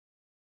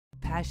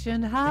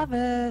Passion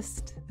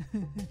Harvest.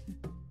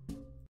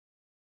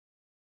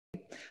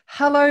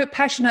 Hello,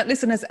 passionate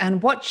listeners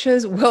and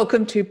watchers.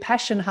 Welcome to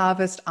Passion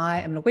Harvest. I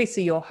am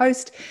Louisa, your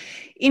host,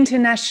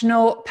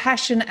 International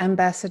Passion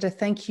Ambassador.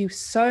 Thank you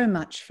so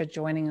much for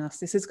joining us.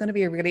 This is going to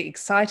be a really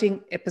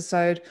exciting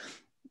episode.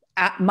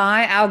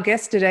 Our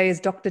guest today is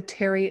Dr.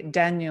 Terri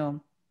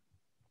Daniel.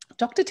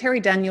 Dr.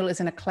 Terri Daniel is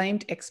an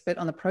acclaimed expert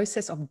on the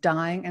process of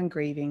dying and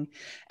grieving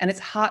and its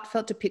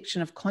heartfelt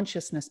depiction of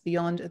consciousness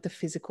beyond the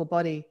physical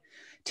body.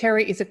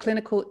 Terri is a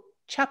clinical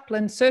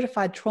chaplain,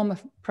 certified trauma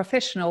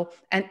professional,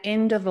 and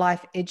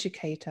end-of-life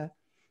educator,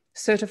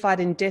 certified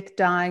in death,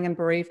 dying, and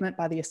bereavement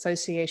by the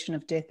Association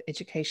of Death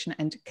Education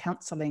and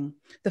Counselling.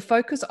 The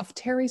focus of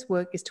Terri's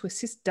work is to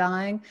assist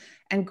dying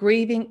and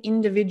grieving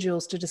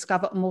individuals to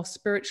discover a more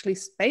spiritually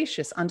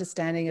spacious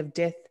understanding of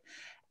death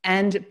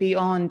and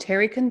beyond.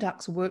 Terri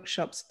conducts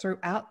workshops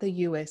throughout the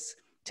US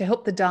to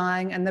help the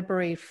dying and the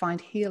bereaved find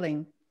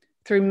healing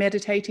through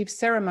meditative,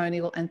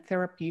 ceremonial, and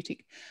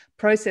therapeutic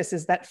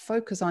processes that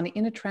focus on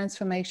inner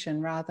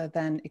transformation rather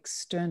than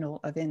external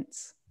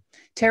events.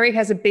 Terri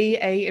has a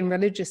BA in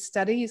Religious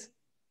Studies,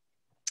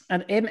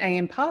 an MA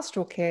in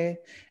Pastoral Care,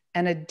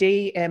 and a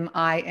DMin,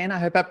 I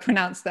hope I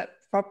pronounced that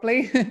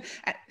properly,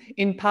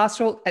 in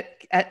Pastoral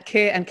at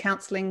Care and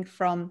Counselling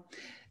from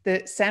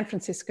the San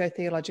Francisco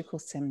Theological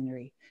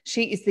Seminary.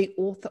 She is the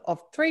author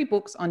of 3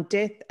 books on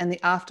death and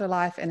the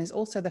afterlife and is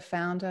also the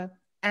founder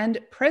and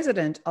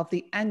president of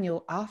the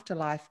annual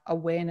Afterlife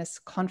Awareness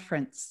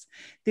Conference.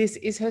 This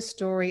is her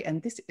story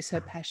and this is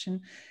her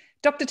passion.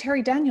 Dr.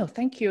 Terri Daniel,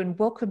 thank you and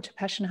welcome to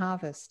Passion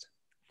Harvest.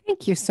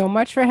 Thank you so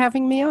much for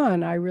having me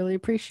on. I really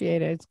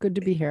appreciate it. It's good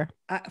to be here.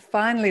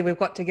 Finally, we've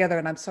got together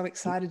and I'm so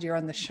excited you're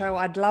on the show.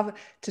 I'd love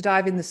to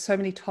dive into so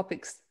many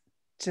topics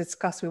to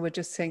discuss. We were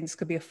just saying this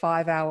could be a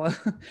 5-hour,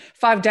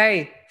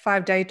 5-day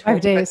talk.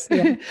 5 days,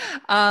 yeah.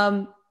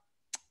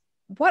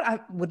 What I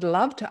would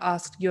love to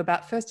ask you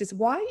about first is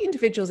why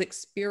individuals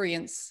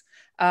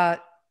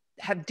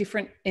have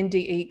different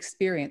NDE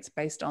experience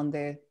based on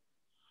their,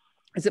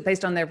 is it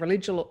based on their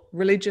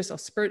religious or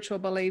spiritual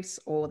beliefs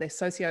or their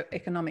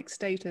socioeconomic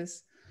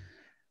status?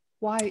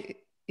 Why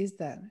is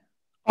that?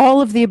 All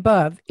of the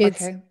above.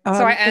 It's, okay.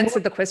 So I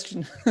answered the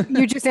question.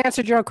 You just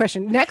answered your own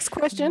question. Next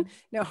question.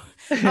 No.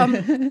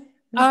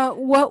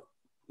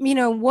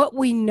 What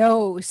we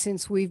know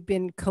since we've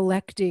been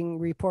collecting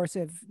reports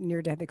of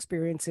near-death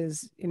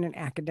experiences in an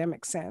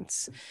academic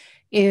sense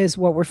is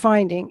what we're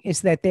finding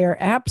is that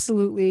they're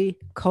absolutely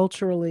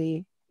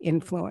culturally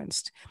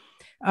influenced.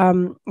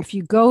 If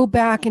you go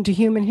back into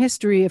human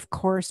history, of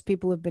course,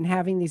 people have been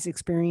having these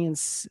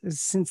experiences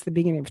since the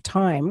beginning of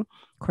time.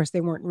 Of course, they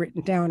weren't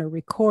written down or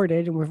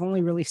recorded, and we've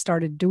only really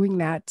started doing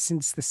that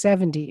since the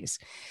 70s.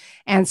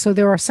 And so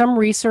there are some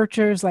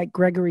researchers like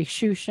Gregory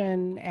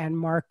Shushan and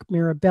Mark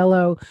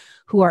Mirabello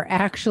who are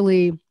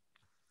actually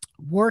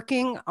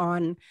working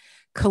on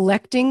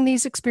collecting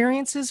these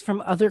experiences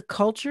from other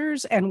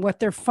cultures, and what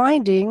they're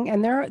finding,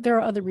 and there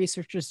are other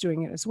researchers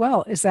doing it as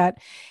well, is that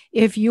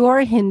if you are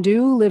a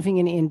Hindu living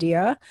in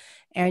India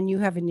and you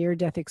have a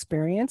near-death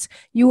experience,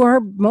 you are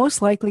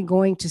most likely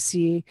going to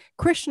see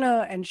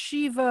Krishna and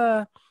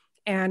Shiva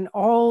and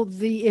all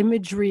the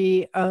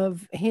imagery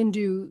of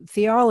Hindu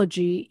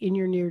theology in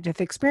your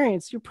near-death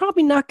experience. You're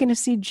probably not going to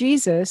see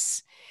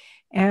Jesus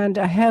and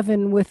a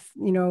heaven with,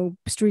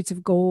 streets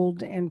of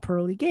gold and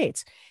pearly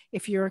gates.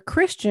 If you're a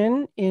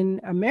Christian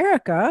in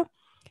America,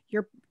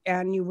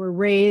 you were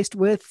raised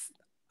with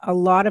a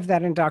lot of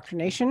that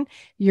indoctrination,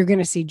 you're going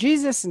to see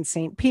Jesus and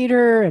St.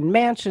 Peter and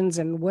mansions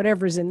and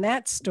whatever's in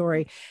that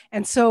story.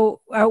 And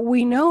so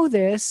we know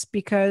this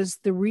because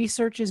the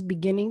research is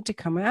beginning to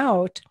come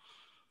out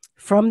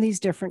from these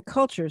different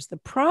cultures. The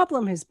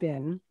problem has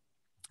been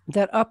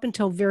that up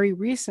until very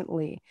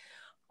recently,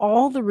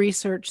 all the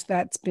research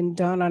that's been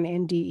done on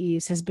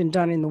NDEs has been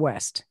done in the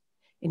West,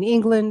 in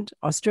England,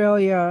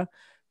 Australia,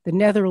 the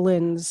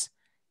Netherlands,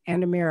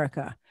 and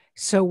America.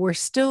 So we're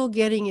still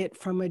getting it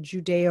from a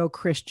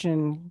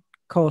Judeo-Christian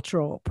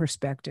cultural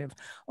perspective.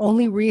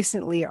 Only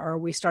recently are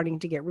we starting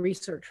to get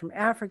research from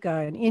Africa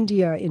and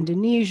India,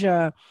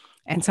 Indonesia,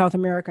 and South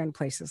America and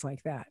places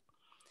like that.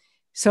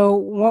 So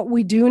what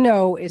we do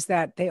know is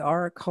that they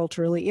are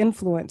culturally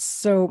influenced.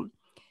 So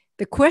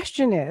the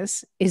question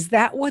is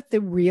that what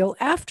the real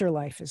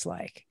afterlife is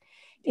like?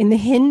 In the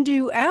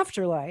Hindu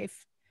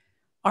afterlife,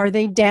 are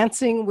they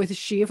dancing with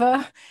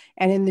Shiva?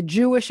 And in the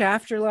Jewish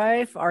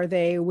afterlife, are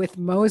they with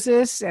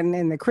Moses? And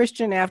in the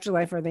Christian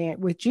afterlife, are they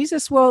with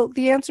Jesus? Well,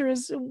 the answer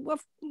is,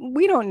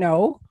 we don't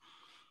know.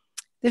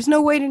 There's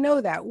no way to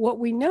know that. What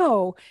we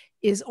know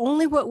is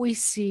only what we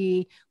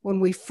see when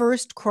we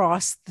first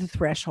cross the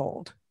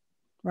threshold,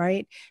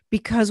 right?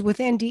 Because with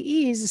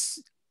NDEs,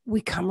 we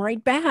come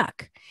right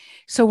back.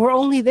 So we're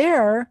only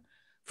there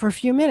for a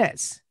few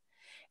minutes.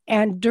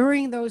 And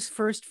during those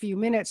first few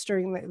minutes,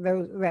 during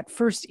that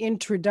first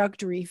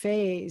introductory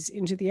phase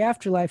into the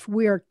afterlife,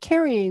 we are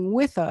carrying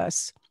with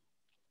us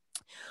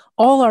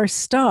all our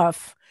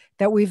stuff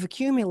that we've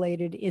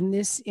accumulated in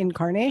this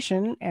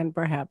incarnation and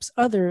perhaps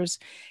others.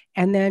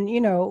 And then,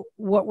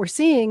 what we're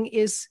seeing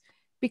is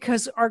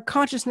because our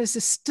consciousness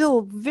is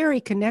still very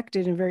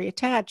connected and very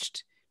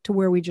attached to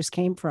where we just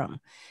came from.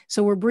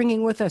 So we're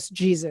bringing with us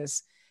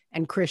Jesus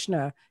and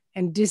Krishna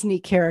and Disney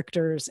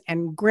characters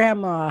and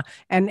grandma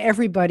and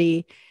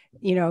everybody,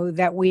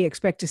 that we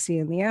expect to see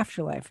in the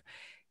afterlife.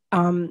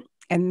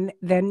 And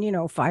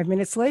then, 5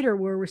 minutes later,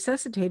 we're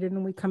resuscitated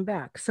and we come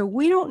back. So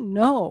we don't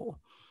know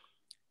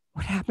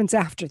what happens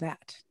after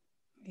that.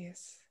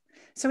 Yes.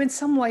 So in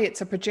some way,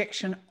 it's a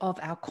projection of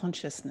our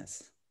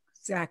consciousness.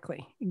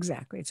 Exactly.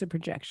 It's a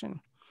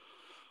projection.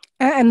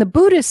 And the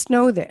Buddhists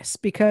know this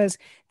because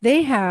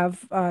they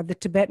have the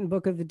Tibetan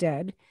Book of the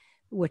Dead,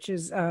 which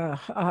is,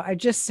 I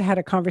just had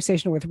a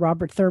conversation with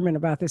Robert Thurman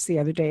about this the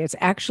other day. It's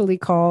actually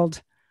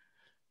called,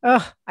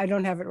 I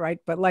don't have it right,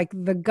 but like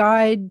the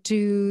Guide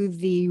to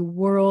the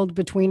World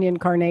Between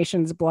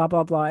Incarnations, blah,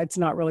 blah, blah. It's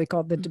not really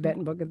called the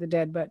Tibetan Book of the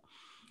Dead, but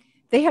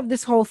they have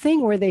this whole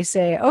thing where they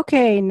say,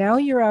 okay, now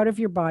you're out of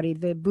your body.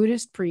 The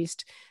Buddhist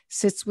priest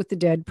sits with the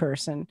dead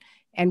person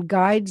and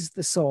guides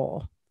the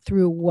soul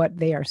through what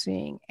they are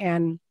seeing.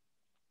 And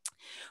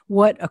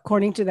what,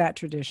 according to that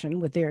tradition,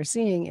 what they are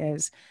seeing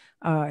is,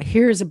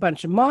 here's a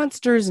bunch of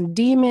monsters and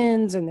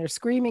demons, and they're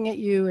screaming at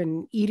you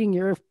and eating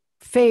your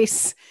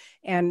face.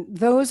 And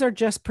those are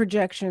just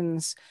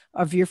projections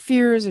of your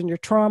fears and your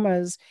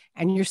traumas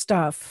and your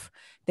stuff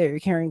that you're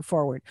carrying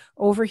forward.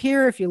 Over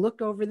here, if you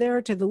look over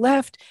there to the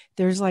left,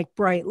 there's like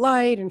bright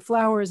light and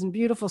flowers and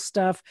beautiful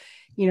stuff.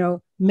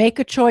 Make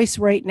a choice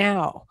right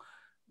now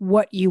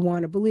what you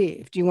want to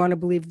believe. Do you want to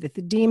believe that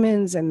the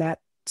demons and that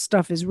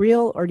stuff is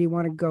real, or do you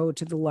want to go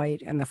to the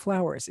light and the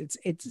flowers?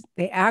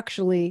 They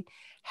actually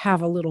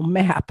have a little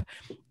map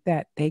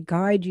that they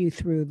guide you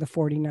through the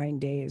 49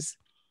 days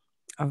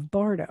of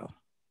Bardo.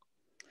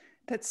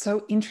 That's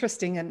so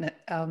interesting. And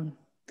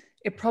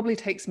it probably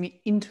takes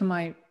me into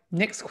my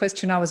next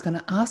question I was going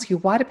to ask you.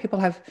 Why do people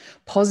have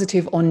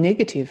positive or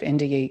negative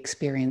NDE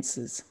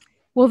experiences?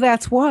 Well,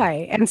 that's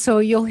why. And so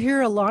you'll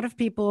hear a lot of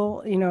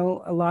people,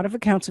 a lot of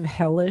accounts of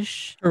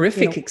hellish.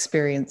 Horrific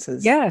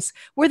experiences. Yes.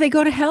 Where they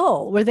go to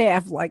hell, where they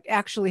have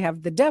actually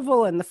have the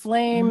devil and the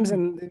flames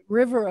and the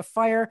river of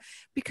fire,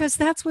 because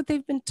that's what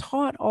they've been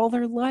taught all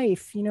their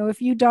life. If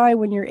you die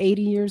when you're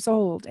 80 years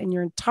old and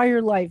your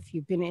entire life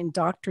you've been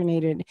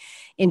indoctrinated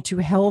into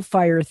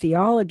hellfire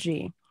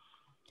theology,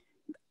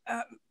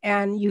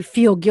 and you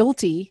feel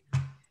guilty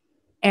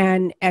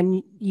and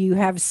you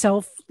have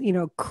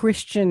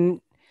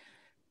Christian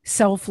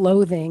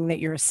self-loathing that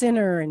you're a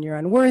sinner and you're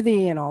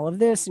unworthy and all of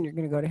this and you're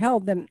going to go to hell,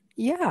 then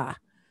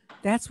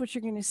that's what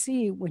you're going to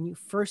see when you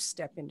first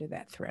step into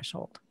that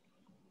threshold.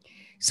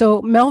 So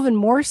Melvin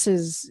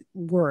Morse's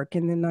work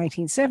in the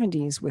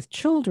 1970s with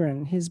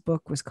children, his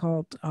book was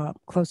called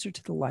Closer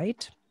to the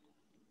Light.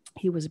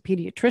 He was a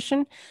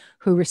pediatrician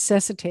who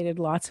resuscitated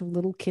lots of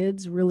little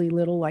kids, really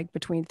little, like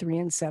between 3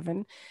 and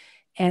 7.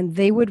 And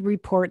they would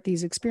report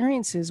these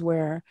experiences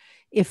where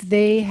if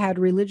they had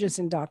religious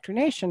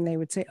indoctrination, they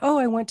would say, oh,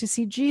 I went to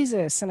see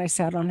Jesus and I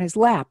sat on his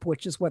lap,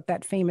 which is what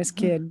that famous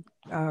kid,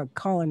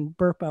 Colin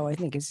Burpo, I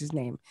think is his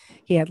name.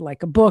 He had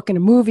like a book and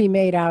a movie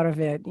made out of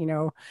it,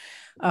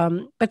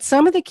 But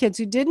some of the kids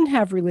who didn't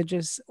have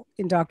religious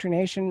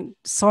indoctrination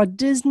saw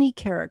Disney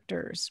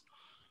characters,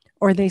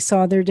 or they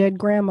saw their dead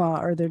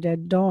grandma or their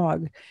dead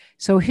dog.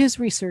 So his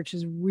research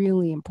is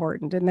really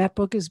important. And that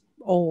book is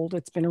old.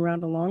 It's been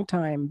around a long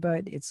time,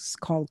 but it's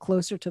called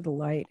Closer to the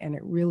Light, and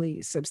it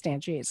really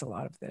substantiates a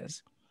lot of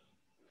this.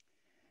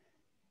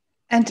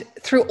 And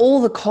through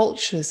all the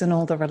cultures and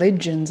all the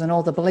religions and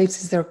all the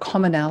beliefs, is there a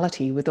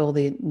commonality with all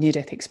the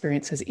near-death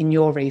experiences in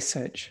your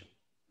research?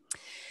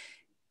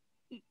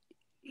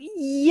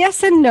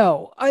 Yes and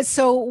no.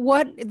 So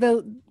what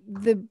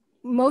the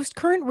most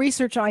current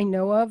research I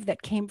know of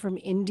that came from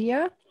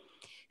India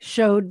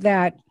showed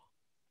that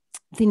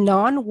the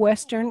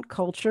non-Western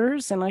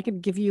cultures, and I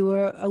could give you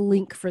a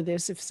link for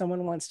this if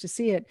someone wants to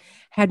see it,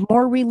 had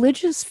more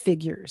religious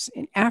figures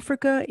in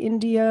Africa,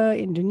 India,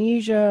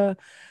 Indonesia,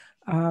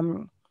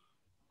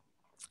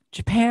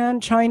 Japan,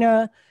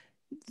 China.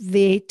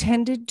 They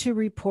tended to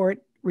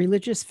report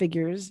religious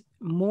figures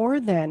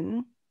more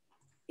than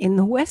in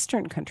the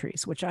Western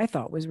countries, which I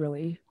thought was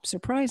really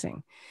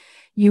surprising.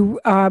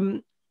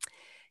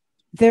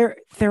 There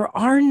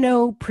are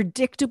no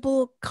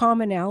predictable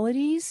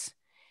commonalities,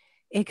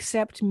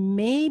 except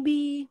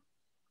maybe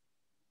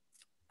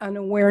an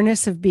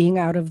awareness of being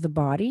out of the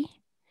body.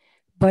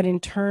 But in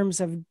terms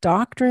of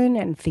doctrine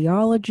and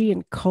theology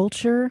and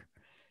culture,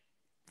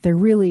 there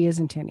really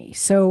isn't any.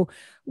 So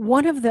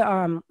one of the,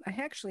 I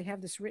actually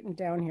have this written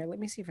down here. Let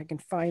me see if I can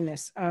find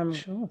this.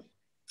 Sure.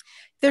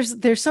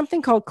 There's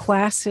something called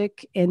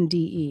classic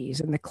NDEs.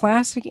 And the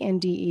classic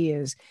NDE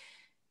is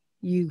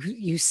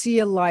you see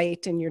a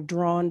light and you're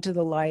drawn to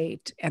the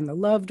light and the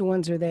loved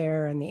ones are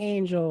there and the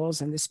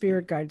angels and the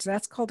spirit guides.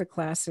 That's called a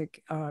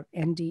classic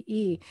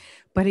NDE.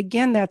 But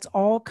again, that's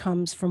all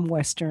comes from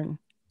Western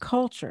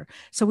culture.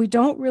 So we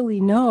don't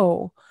really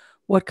know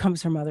what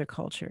comes from other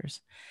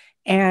cultures.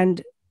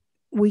 And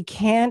we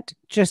can't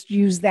just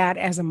use that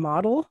as a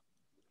model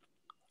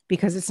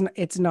because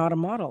it's not a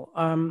model.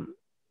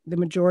 the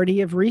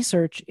majority of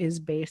research is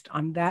based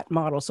on that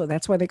model. So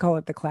that's why they call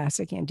it the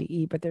classic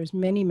NDE, but there's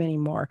many, many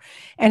more.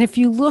 And if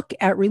you look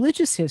at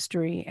religious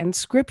history and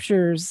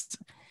scriptures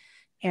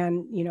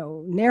and,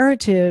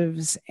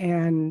 narratives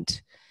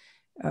and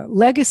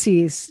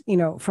legacies,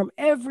 from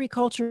every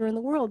culture in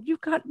the world,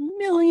 you've got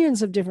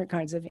millions of different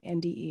kinds of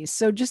NDEs.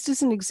 So just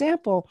as an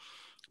example,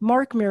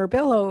 Mark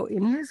Mirabello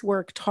in his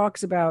work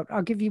talks about,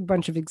 I'll give you a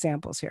bunch of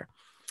examples here.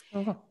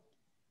 Oh.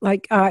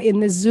 Like in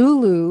the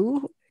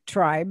Zulu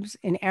tribes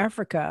in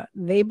Africa,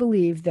 they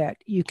believe that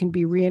you can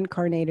be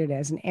reincarnated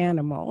as an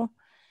animal,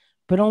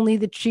 but only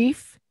the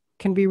chief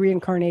can be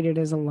reincarnated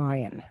as a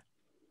lion.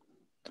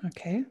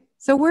 Okay.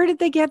 So where did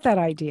they get that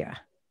idea?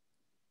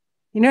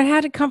 It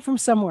had to come from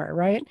somewhere,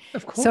 right?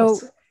 Of course. So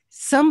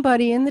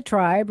somebody in the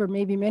tribe, or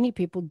maybe many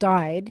people,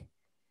 died,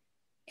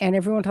 and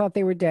everyone thought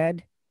they were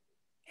dead.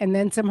 And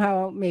then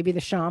somehow maybe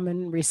the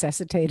shaman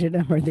resuscitated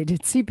him, or they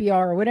did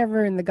CPR or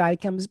whatever. And the guy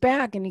comes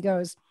back and he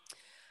goes,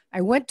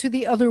 I went to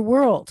the other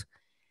world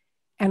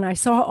and I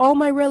saw all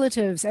my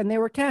relatives, and there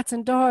were cats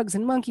and dogs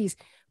and monkeys,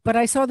 but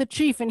I saw the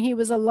chief and he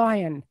was a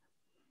lion.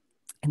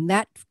 And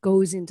that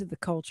goes into the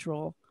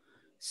cultural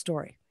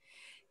story.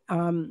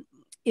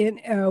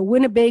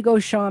 Winnebago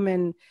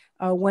shaman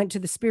went to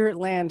the spirit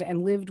land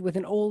and lived with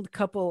an old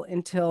couple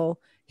until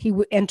he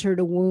entered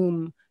a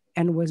womb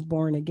and was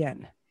born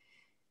again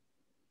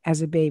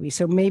as a baby.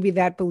 So maybe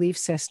that belief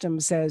system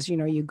says,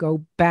 you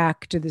go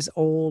back to this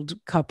old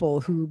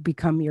couple who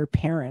become your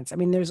parents. I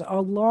mean, there's a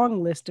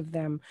long list of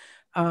them.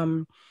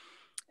 In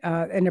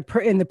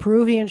the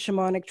Peruvian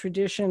shamanic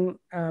tradition,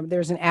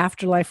 there's an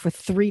afterlife with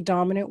 3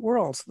 dominant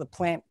worlds: the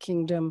plant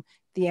kingdom,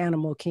 the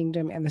animal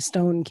kingdom, and the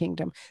stone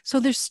kingdom. So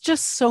there's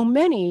just so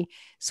many.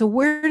 So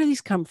where do these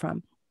come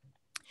from?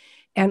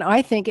 And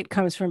I think it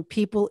comes from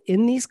people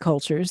in these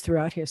cultures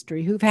throughout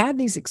history who've had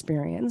these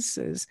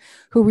experiences,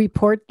 who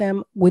report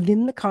them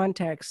within the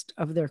context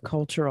of their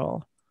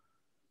cultural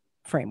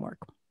framework.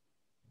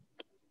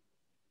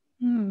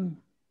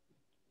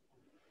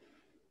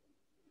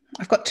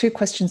 I've got 2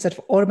 questions that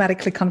have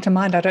automatically come to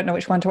mind. I don't know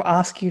which one to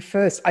ask you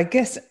first. I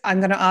guess I'm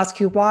going to ask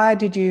you, why are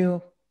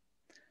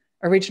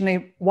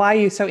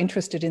you so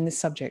interested in this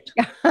subject?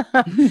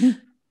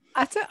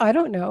 I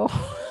don't know.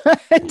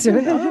 I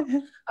don't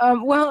know.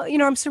 Well,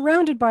 I'm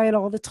surrounded by it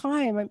all the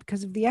time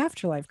because of the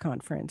Afterlife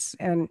Conference.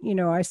 And,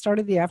 I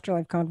started the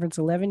Afterlife Conference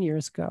 11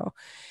 years ago.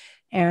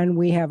 And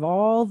we have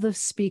all the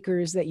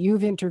speakers that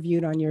you've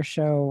interviewed on your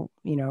show,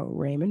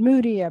 Raymond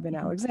Moody, Eben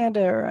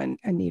Alexander, and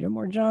Anita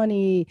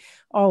Morjani,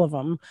 all of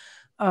them.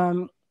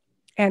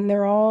 And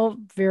they're all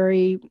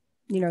very,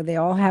 they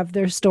all have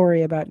their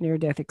story about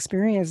near-death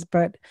experience.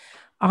 But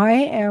I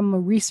am a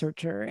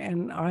researcher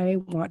and I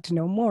want to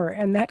know more.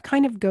 And that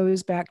kind of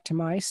goes back to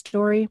my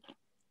story.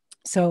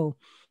 So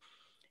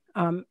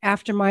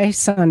after my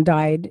son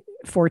died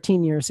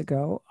 14 years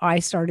ago, I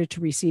started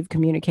to receive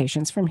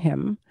communications from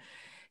him.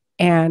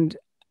 And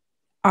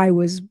I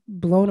was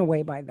blown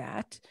away by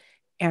that.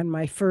 And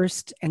my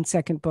first and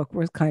second book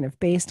were kind of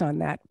based on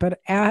that.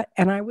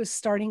 And I was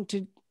starting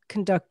to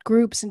conduct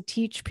groups and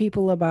teach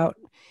people about,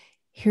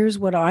 here's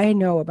what I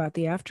know about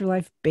the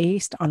afterlife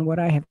based on what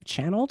I have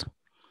channeled.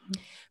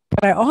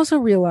 But I also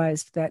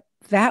realized that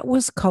that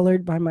was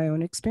colored by my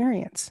own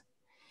experience.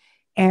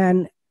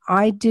 And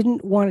I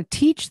didn't want to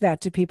teach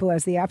that to people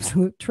as the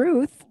absolute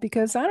truth,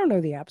 because I don't know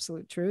the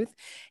absolute truth.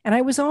 And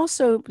I was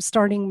also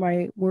starting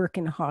my work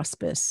in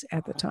hospice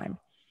at the time.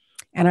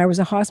 And I was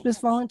a hospice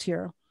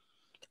volunteer.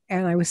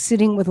 And I was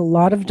sitting with a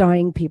lot of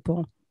dying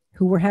people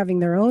who were having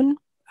their own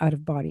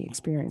out-of-body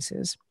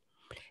experiences.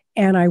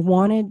 And I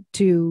wanted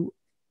to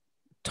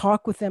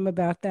talk with them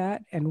about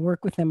that and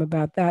work with them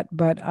about that.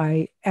 But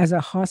as a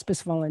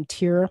hospice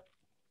volunteer,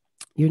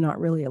 you're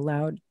not really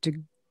allowed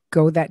to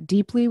go that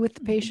deeply with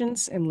the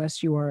patients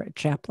unless you are a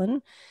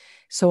chaplain.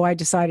 So I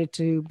decided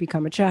to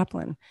become a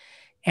chaplain.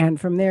 And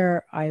from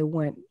there, I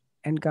went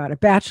and got a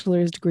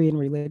bachelor's degree in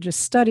religious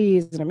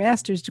studies and a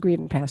master's degree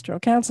in pastoral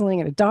counseling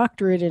and a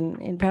doctorate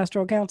in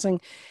pastoral counseling,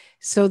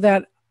 so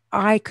that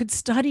I could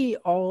study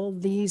all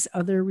these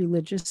other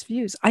religious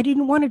views. I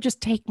didn't want to just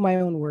take my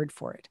own word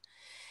for it.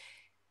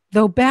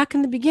 Though back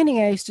in the beginning,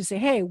 I used to say,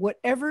 hey,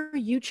 whatever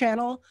you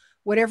channel,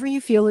 whatever you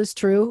feel is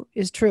true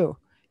is true.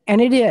 And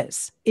it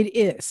is.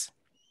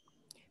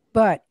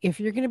 But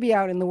if you're going to be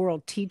out in the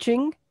world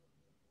teaching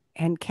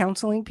and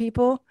counseling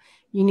people,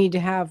 you need to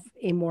have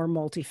a more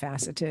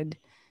multifaceted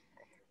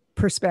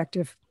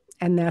perspective.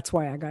 And that's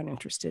why I got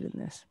interested in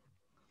this.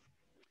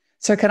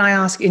 So can I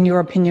ask, in your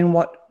opinion,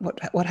 what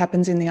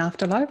happens in the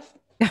afterlife?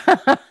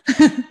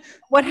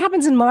 What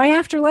happens in my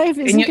afterlife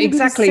is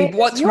exactly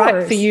what's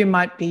right for you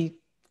might be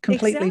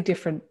completely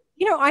different.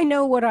 I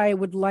know what I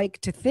would like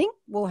to think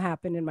will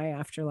happen in my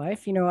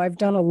afterlife. I've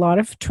done a lot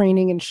of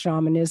training in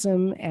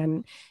shamanism,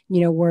 and,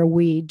 where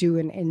we do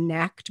an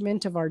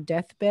enactment of our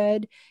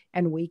deathbed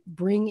and we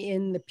bring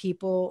in the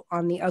people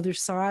on the other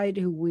side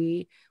who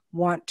we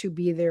want to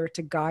be there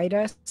to guide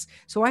us.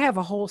 So I have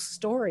a whole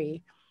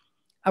story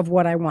of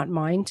what I want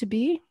mine to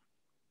be,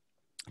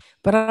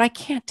 but I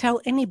can't tell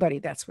anybody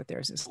that's what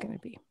theirs is going to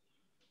be.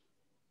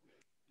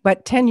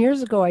 But 10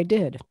 years ago, I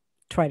did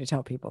try to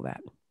tell people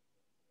that.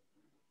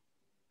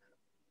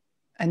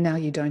 And now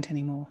you don't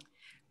anymore.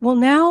 Well,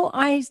 now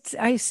I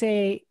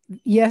say,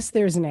 yes,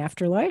 there's an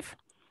afterlife.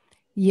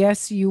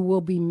 Yes, you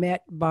will be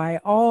met by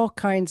all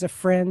kinds of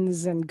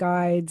friends and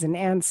guides and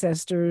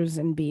ancestors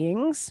and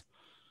beings.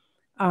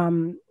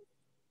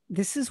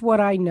 This is what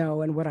I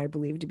know and what I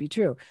believe to be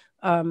true.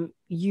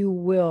 You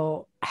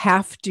will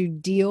have to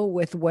deal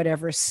with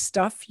whatever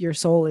stuff your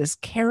soul is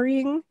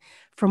carrying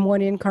from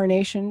one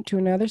incarnation to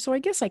another. So I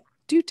guess I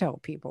do tell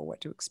people what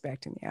to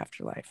expect in the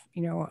afterlife.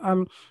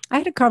 I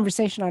had a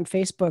conversation on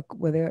Facebook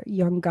with a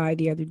young guy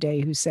the other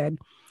day who said,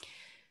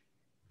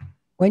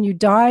 when you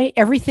die,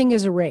 everything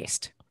is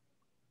erased.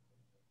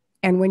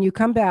 And when you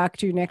come back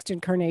to your next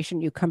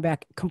incarnation, you come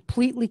back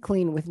completely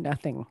clean with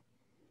nothing.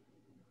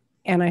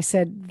 And I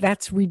said,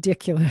 that's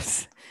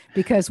ridiculous,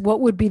 because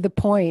what would be the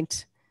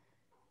point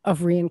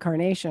of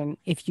reincarnation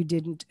if you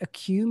didn't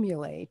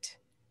accumulate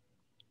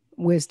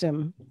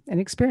wisdom and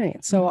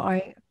experience? So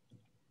I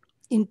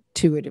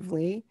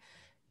intuitively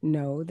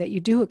know that you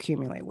do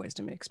accumulate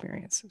wisdom and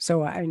experience.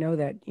 So I know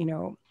that,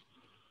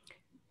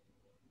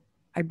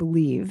 I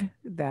believe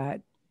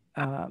that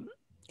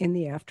in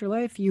the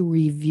afterlife, you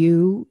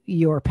review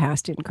your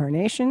past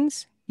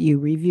incarnations, you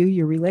review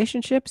your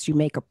relationships, you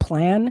make a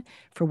plan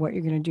for what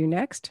you're going to do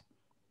next.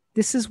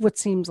 This is what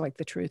seems like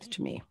the truth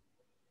to me.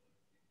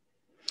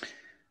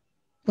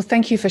 Well,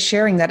 thank you for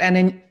sharing that.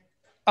 And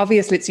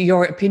obviously, it's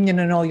your opinion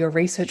and all your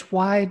research.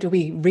 Why do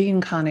we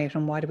reincarnate,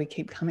 and why do we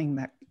keep coming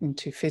back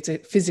into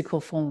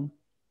physical form?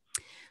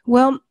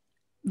 Well,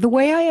 the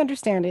way I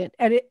understand it,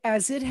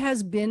 as it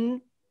has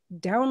been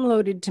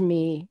downloaded to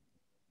me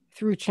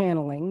through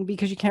channeling,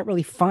 because you can't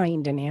really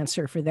find an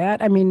answer for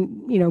that. I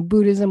mean,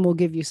 Buddhism will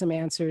give you some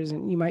answers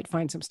and you might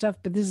find some stuff,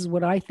 but this is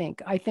what I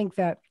think. I think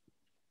that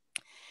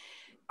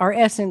our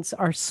essence,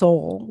 our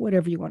soul,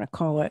 whatever you want to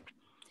call it,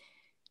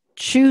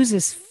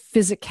 chooses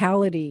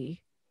physicality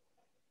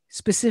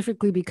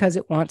specifically because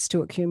it wants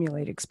to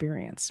accumulate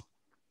experience.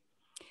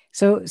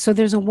 So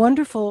there's a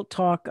wonderful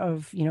talk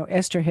of,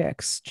 Esther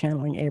Hicks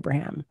channeling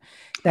Abraham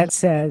that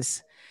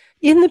says,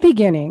 in the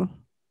beginning,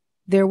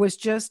 there was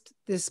just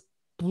this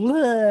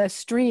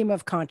stream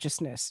of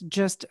consciousness,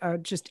 just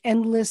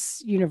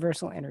endless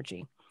universal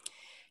energy.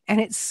 And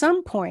at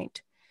some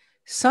point,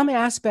 some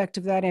aspect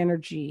of that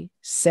energy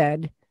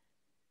said,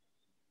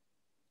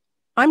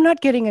 I'm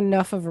not getting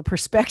enough of a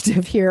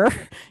perspective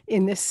here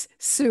in this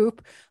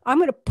soup. I'm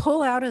going to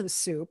pull out of the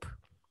soup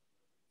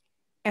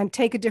and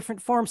take a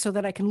different form so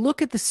that I can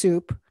look at the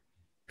soup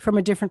from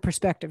a different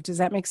perspective. Does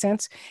that make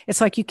sense?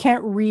 It's like you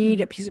can't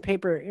read a piece of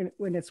paper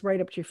when it's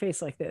right up to your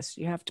face like this.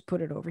 You have to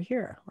put it over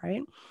here,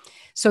 right?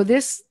 So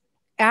this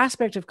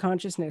aspect of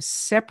consciousness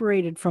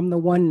separated from the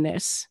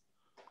oneness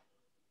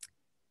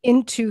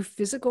into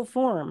physical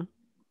form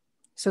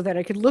so that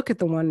I could look at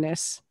the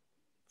oneness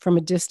from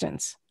a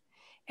distance.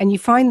 And you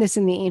find this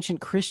in the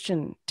ancient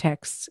Christian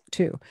texts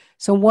too.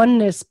 So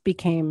oneness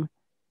became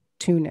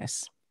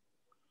two-ness.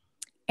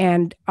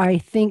 And I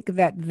think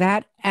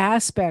that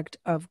aspect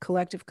of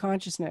collective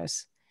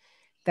consciousness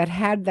that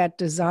had that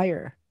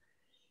desire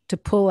to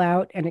pull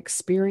out and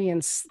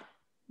experience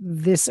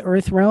this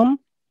earth realm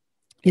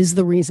is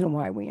the reason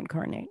why we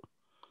incarnate.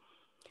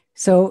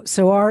 So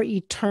our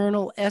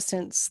eternal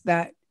essence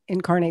that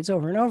incarnates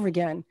over and over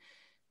again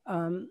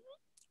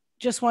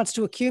just wants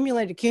to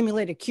accumulate,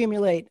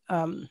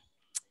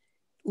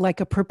 like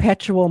a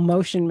perpetual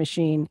motion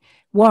machine.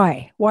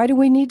 Why? Why do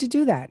we need to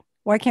do that?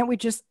 Why can't we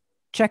just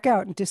check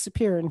out and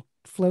disappear and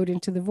float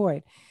into the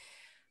void?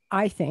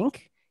 I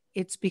think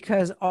it's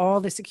because all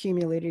this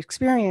accumulated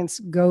experience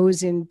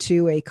goes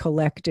into a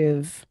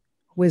collective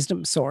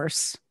wisdom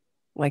source,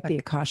 like the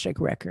Akashic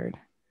record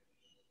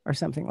or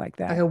something like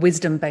that. Like a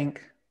wisdom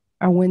bank.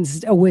 A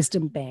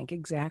wisdom bank,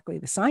 exactly.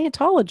 The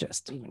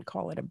Scientologists even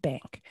call it a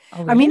bank. Oh,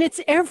 really? I mean, it's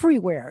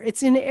everywhere.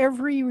 It's in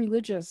every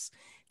religious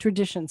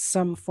tradition,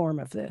 some form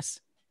of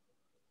this.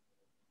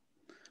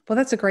 Well,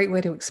 that's a great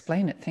way to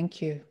explain it. Thank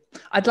you.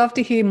 I'd love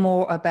to hear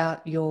more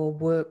about your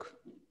work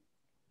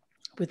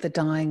with the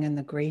dying and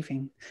the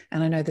grieving.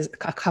 And I know there's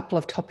a couple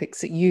of topics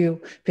that you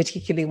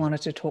particularly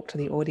wanted to talk to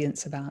the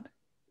audience about.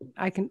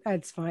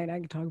 It's fine. I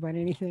can talk about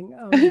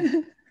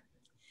anything.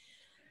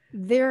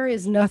 There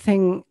is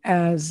nothing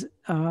as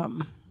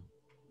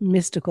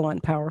mystical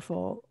and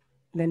powerful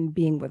than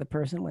being with a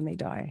person when they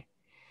die.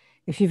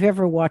 If you've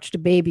ever watched a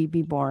baby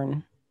be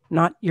born,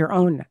 not your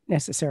own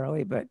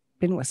necessarily, but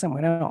been with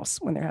someone else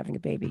when they're having a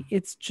baby,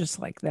 it's just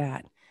like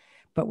that,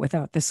 but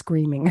without the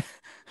screaming,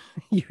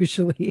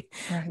 usually.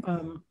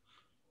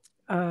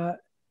 Right.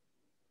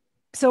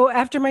 So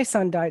after my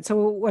son died,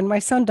 so when my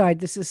son died,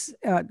 this is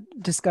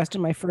discussed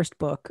in my first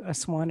book, A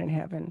Swan in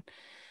Heaven.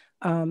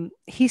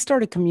 He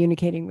started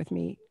communicating with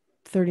me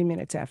 30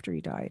 minutes after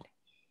he died.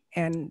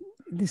 And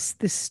this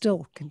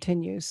still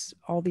continues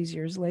all these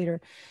years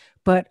later.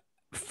 But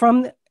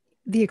from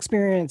the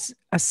experience,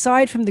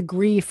 aside from the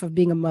grief of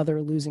being a mother,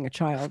 losing a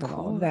child and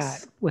all of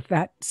that, with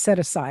that set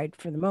aside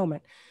for the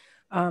moment,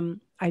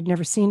 I'd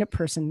never seen a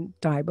person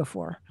die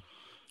before.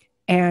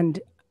 And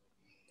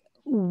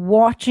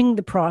watching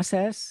the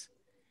process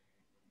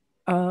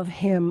of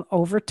him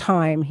over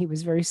time, he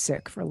was very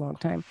sick for a long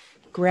time,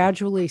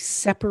 gradually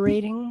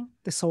separating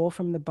the soul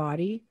from the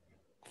body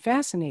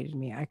fascinated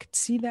me. I could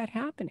see that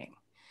happening.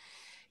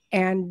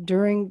 And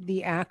during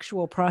the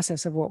actual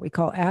process of what we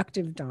call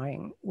active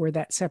dying, where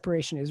that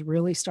separation is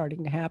really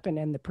starting to happen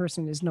and the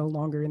person is no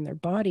longer in their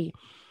body,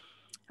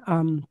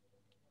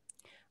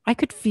 I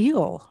could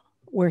feel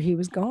where he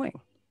was going.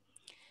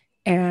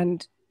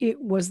 And it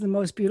was the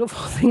most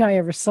beautiful thing I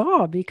ever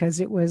saw,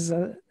 because it was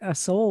a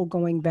soul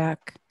going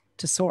back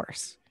to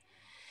source.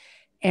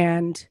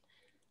 And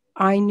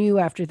I knew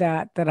after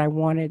that I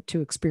wanted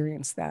to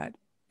experience that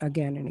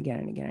again and again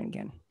and again and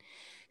again.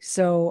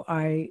 So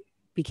I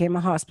became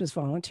a hospice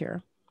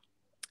volunteer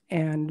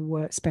and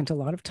spent a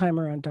lot of time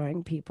around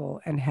dying people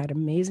and had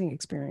amazing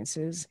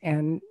experiences.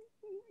 And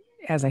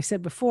as I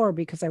said before,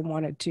 because I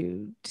wanted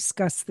to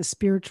discuss the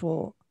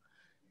spiritual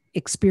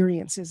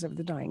experiences of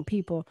the dying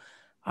people,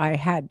 I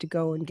had to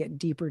go and get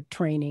deeper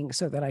training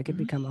so that I could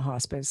become a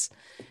hospice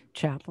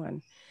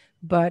chaplain.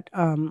 But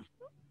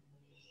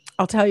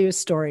I'll tell you a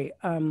story.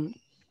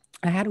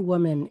 I had a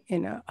woman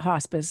in a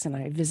hospice and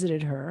I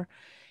visited her,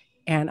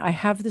 and I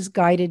have this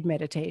guided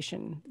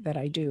meditation that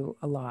I do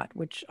a lot,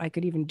 which I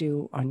could even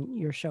do on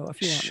your show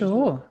if you want.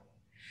 Sure.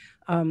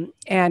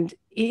 And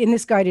in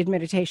this guided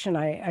meditation,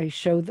 I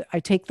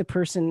take the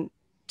person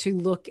to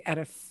look at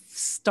a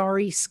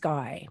starry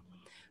sky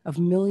of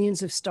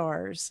millions of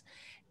stars.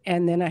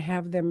 And then I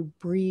have them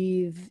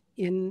breathe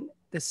in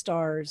the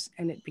stars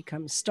and it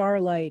becomes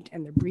starlight,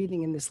 and they're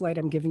breathing in this light.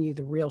 I'm giving you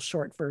the real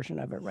short version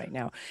of it right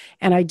now.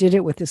 And I did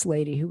it with this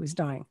lady who was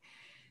dying,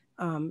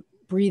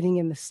 breathing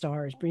in the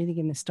stars,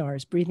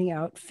 breathing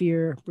out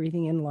fear,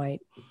 breathing in light.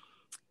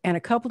 And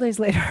a couple days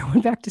later, I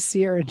went back to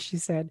see her and she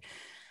said,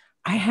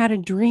 I had a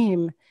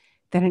dream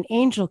that an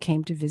angel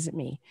came to visit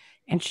me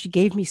and she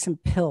gave me some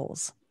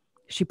pills.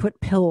 She put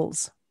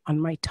pills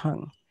on my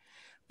tongue,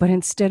 but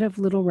instead of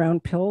little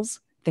round pills,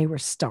 they were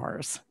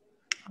stars.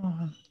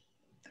 Oh,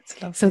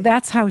 that's lovely. So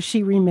that's how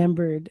she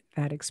remembered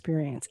that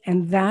experience.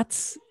 And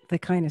that's the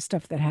kind of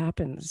stuff that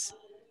happens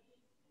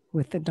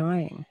with the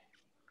dying.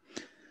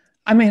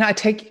 I mean, I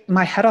take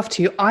my hat off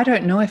to you. I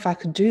don't know if I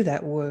could do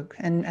that work.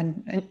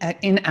 And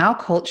in our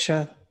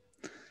culture,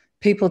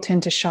 people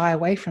tend to shy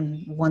away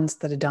from ones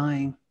that are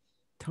dying.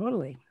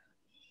 Totally.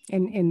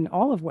 In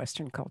all of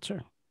Western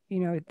culture, you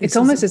know, it's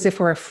almost as if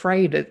we're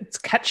afraid it's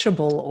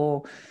catchable,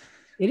 or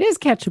it is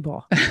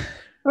catchable.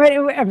 Right.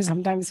 I mean,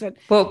 sometimes, but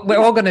well, we're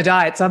all going to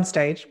die at some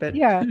stage, but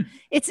yeah,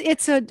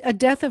 it's a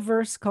death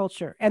averse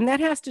culture. And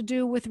that has to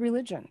do with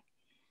religion,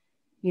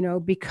 you know,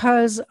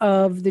 because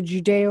of the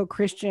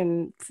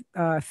Judeo-Christian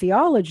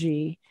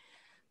theology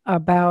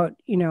about,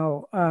 you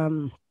know,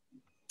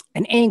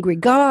 an angry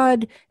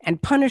God and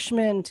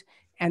punishment.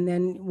 And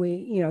then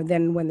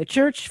then when the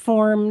church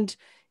formed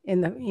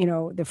in the, you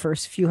know, the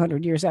first few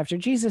hundred years after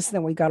Jesus,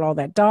 then we got all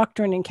that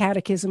doctrine and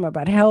catechism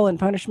about hell and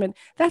punishment.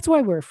 That's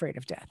why we're afraid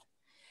of death.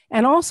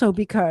 And also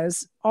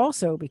because of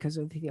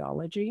the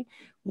theology,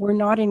 we're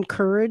not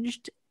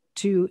encouraged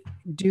to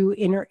do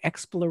inner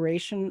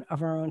exploration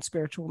of our own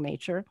spiritual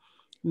nature,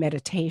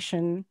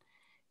 meditation,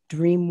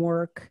 dream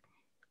work,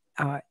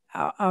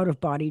 out of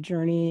body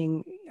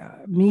journeying,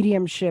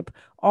 mediumship.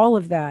 All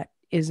of that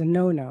is a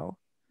no-no.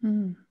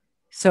 Mm.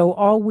 So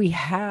all we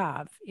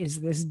have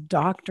is this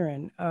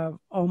doctrine of,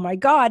 oh my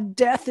God,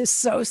 death is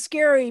so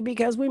scary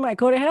because we might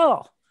go to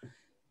hell.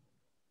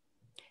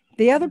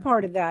 The other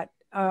part of that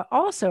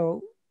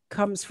also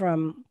comes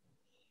from,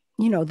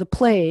 you know, the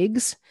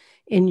plagues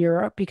in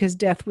Europe, because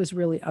death was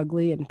really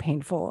ugly and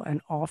painful and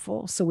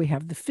awful. So we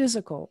have the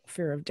physical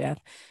fear of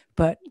death,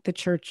 but the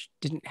church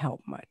didn't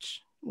help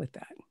much with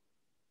that.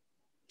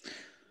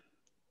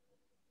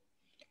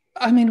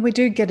 I mean, we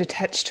do get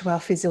attached to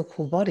our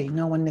physical body.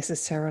 No one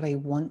necessarily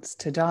wants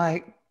to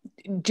die.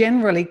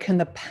 Generally, can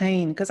the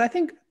pain, because I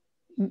think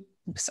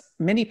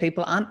many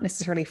people aren't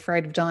necessarily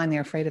afraid of dying,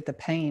 they're afraid of the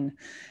pain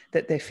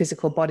that their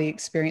physical body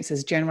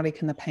experiences. Generally,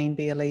 can the pain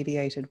be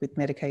alleviated with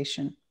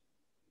medication?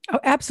 Oh,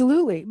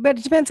 absolutely. But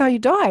it depends how you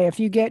die. If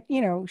you get,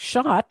 you know,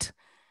 shot,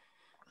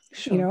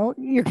 Sure. you know,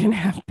 you're going to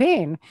have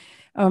pain.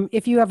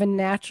 If you have a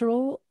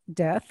natural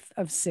death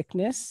of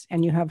sickness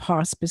and you have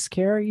hospice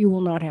care, you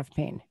will not have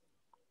pain.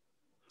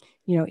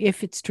 You know,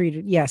 if it's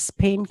treated, yes,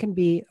 pain can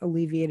be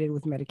alleviated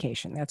with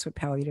medication. That's what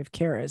palliative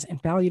care is.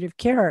 And palliative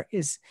care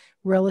is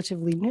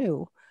relatively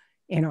new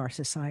in our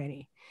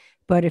society.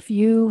 But if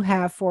you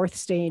have 4th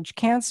stage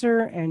cancer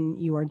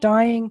and you are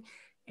dying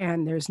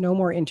and there's no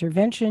more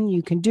intervention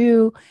you can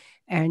do,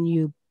 and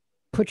you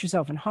put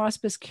yourself in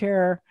hospice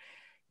care,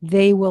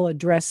 they will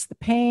address the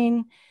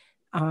pain,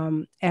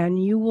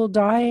 and you will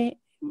die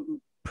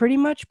pretty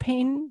much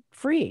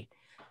pain-free,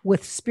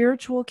 with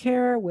spiritual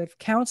care, with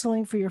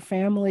counseling for your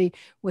family,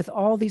 with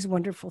all these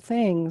wonderful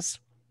things.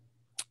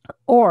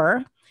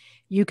 Or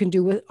you can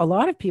do what a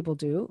lot of people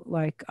do,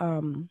 like,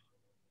 who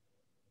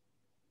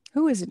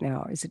is it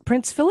now? Is it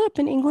Prince Philip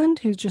in England,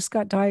 who just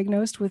got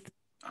diagnosed with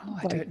Oh,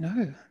 I don't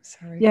know.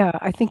 Sorry. Yeah,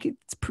 I think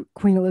it's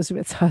Queen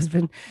Elizabeth's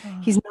husband. Oh,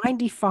 He's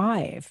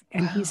 95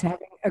 and wow. he's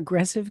having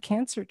aggressive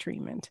cancer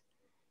treatment.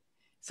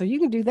 So you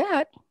can do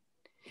that.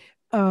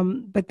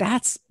 But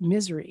that's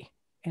misery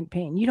and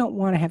pain. You don't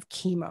want to have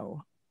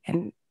chemo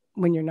and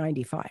when you're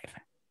 95,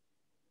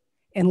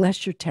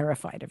 unless you're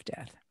terrified of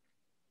death.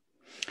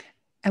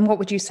 And what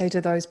would you say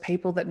to those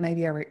people that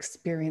maybe are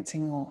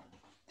experiencing or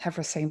have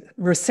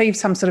received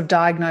some sort of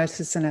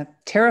diagnosis and are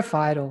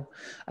terrified or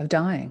of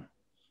dying?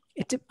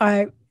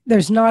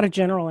 There's not a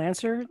general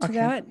answer to Okay.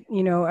 that.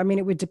 I mean,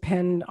 it would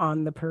depend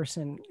on the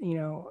person.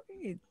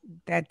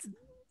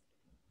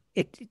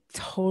 It's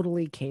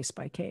totally case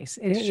by case.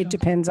 Sure. It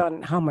depends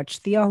on how much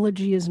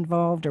theology is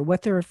involved or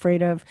what they're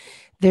afraid of.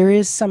 There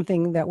is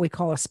something that we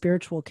call a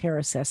spiritual care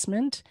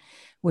assessment,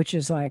 which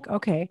is like,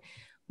 okay,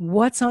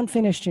 what's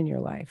unfinished in your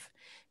life?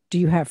 Do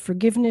you have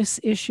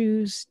forgiveness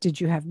issues? Did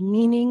you have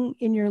meaning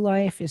in your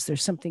life? Is there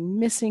something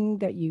missing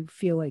that you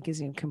feel like is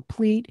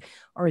incomplete?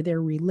 Are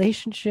there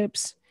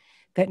relationships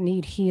that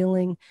need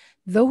healing?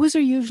 Those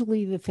are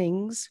usually the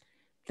things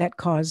that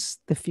cause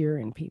the fear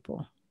in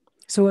people.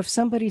 So if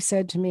somebody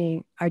said to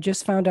me, I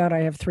just found out I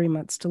have 3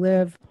 months to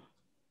live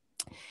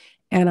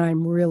and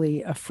I'm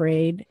really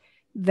afraid,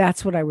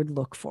 that's what I would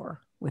look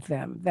for with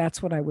them.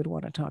 That's what I would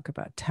want to talk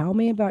about. Tell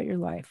me about your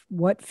life.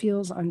 What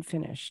feels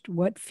unfinished?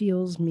 What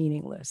feels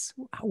meaningless?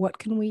 What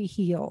can we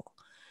heal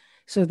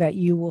so that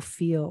you will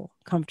feel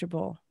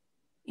comfortable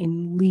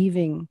in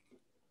leaving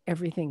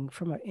everything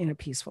in a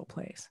peaceful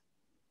place?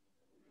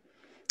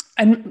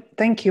 And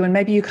thank you. And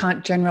maybe you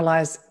can't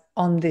generalize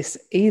on this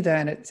either.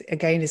 And it's,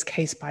 again, is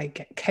case by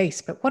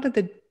case. But what are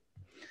the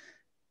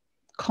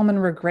common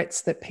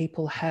regrets that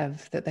people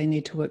have that they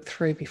need to work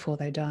through before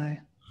they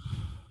die?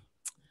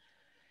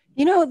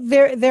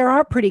 There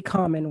are pretty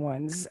common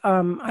ones.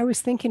 I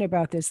was thinking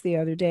about this the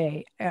other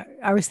day.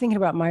 I was thinking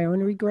about my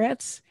own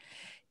regrets.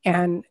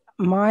 And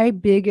my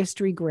biggest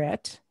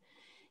regret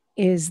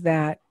is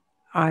that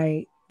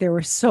there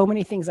were so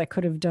many things I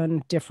could have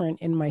done different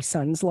in my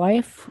son's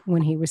life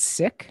when he was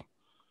sick.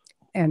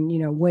 And,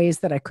 ways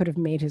that I could have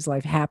made his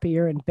life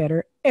happier and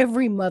better.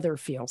 Every mother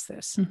feels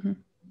this. Mm-hmm.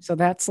 So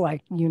that's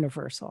like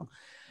universal.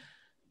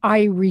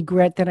 I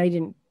regret that I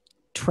didn't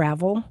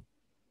travel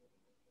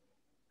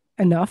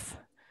enough.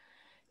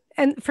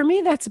 And for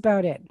me, that's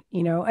about it,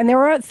 and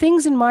there are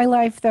things in my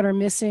life that are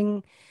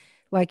missing.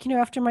 Like,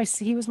 after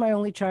he was my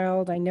only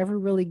child, I never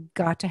really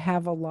got to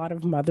have a lot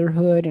of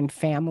motherhood and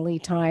family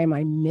time.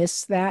 I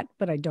miss that,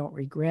 but I don't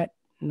regret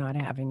not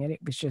having it. It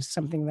was just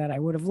something that I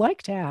would have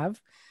liked to have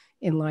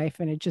in life,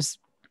 and it just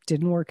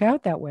didn't work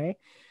out that way.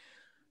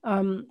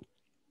 The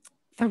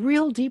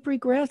real deep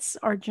regrets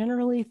are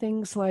generally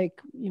things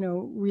like,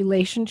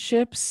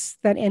 relationships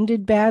that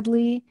ended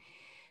badly,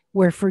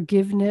 where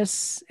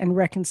forgiveness and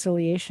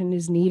reconciliation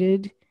is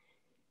needed,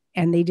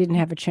 and they didn't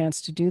have a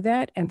chance to do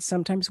that. And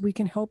sometimes we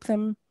can help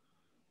them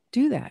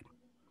do that.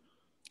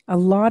 A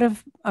lot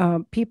of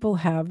people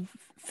have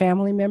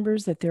family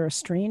members that they're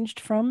estranged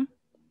from.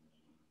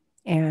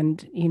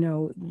 And,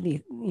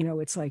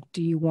 it's like,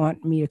 do you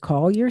want me to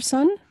call your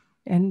son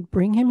and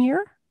bring him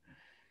here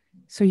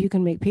so you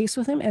can make peace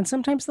with him? And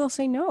sometimes they'll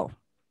say no.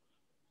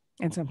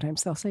 And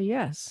sometimes they'll say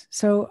yes.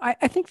 So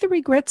I think the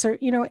regrets are,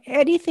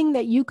 anything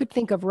that you could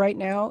think of right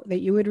now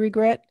that you would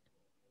regret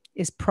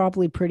is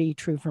probably pretty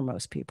true for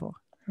most people.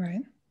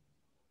 Right.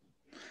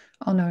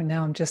 Oh, no,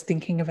 now I'm just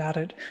thinking about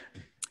it.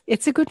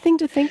 It's a good thing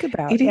to think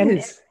about. It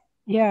is.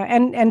 Yeah.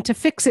 And to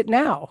fix it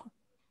now.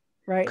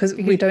 Right. Because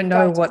we don't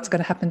know what's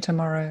going to happen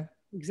tomorrow.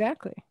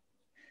 Exactly.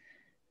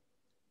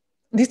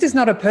 This is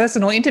not a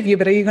personal interview,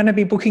 but are you going to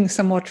be booking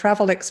some more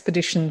travel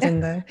expeditions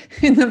in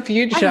the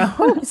future? I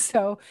hope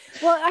so.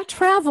 Well, I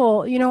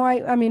travel,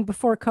 I mean,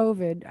 before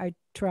COVID, I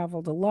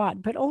traveled a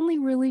lot, but only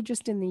really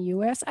just in the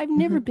US. I've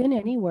never been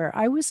anywhere.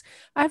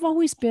 I've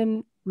always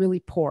been really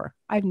poor.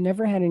 I've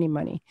never had any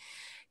money,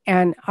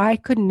 and I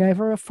could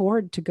never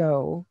afford to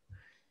go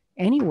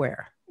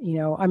anywhere.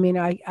 I mean,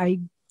 I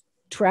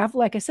travel,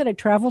 like I said, I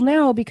travel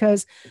now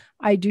because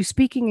I do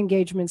speaking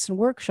engagements and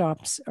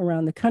workshops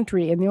around the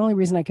country. And the only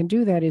reason I can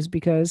do that is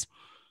because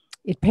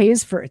it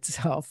pays for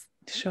itself.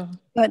 Sure.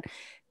 But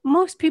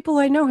most people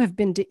I know have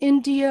been to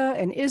India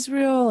and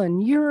Israel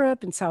and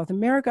Europe and South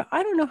America.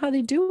 I don't know how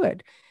they do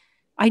it.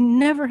 I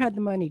never had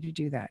the money to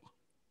do that.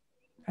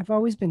 I've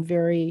always been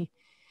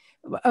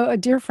a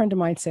dear friend of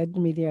mine said to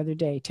me the other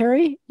day,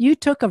 Terri, you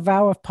took a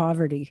vow of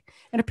poverty.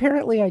 And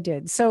apparently I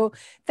did. So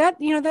that,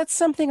 that's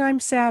something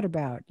I'm sad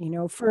about,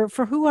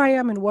 for who I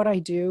am and what I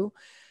do.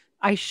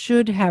 I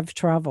should have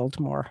traveled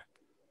more.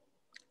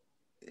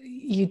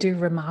 You do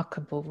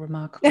remarkable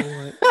work.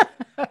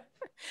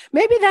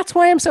 Maybe that's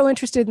why I'm so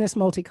interested in this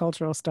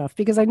multicultural stuff,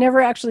 because I never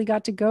actually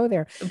got to go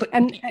there. But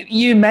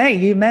you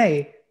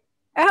may.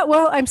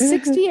 Well, I'm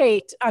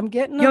 68. I'm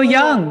getting You're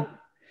young. Old.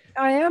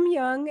 I am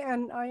young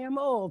and I am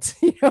old,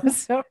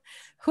 so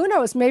who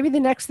knows? Maybe the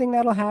next thing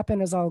that'll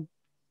happen is I'll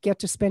get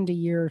to spend a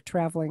year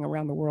traveling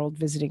around the world,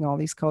 visiting all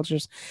these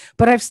cultures.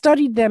 But I've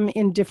studied them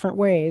in different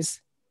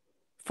ways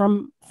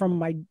from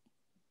my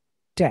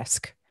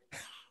desk.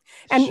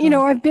 And,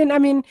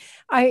 Sure.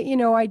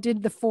 I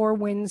did the Four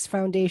Winds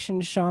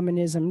Foundation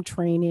shamanism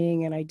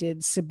training, and I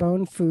did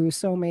Sibon Fu,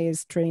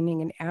 Some's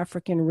training in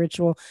African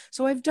ritual.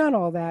 So I've done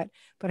all that,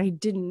 but I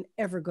didn't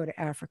ever go to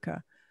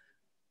Africa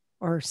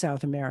or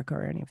South America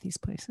or any of these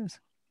places.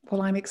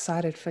 Well, I'm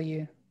excited for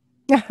you.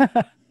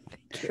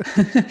 Thank you.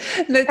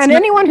 And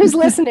anyone who's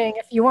listening,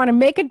 if you want to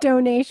make a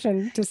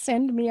donation to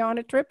send me on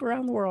a trip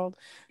around the world.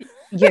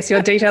 Yes,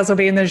 your details will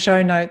be in the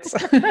show notes.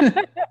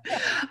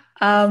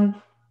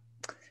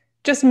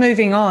 Just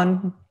moving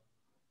on.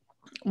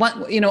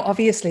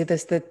 Obviously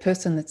there's the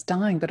person that's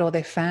dying, but or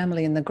their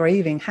family and the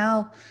grieving.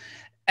 How,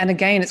 and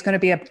again, it's going to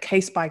be a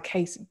case by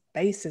case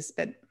basis,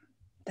 but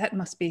that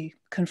must be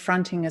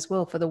confronting as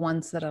well for the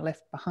ones that are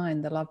left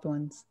behind, the loved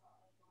ones.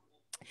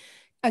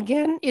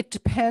 Again, it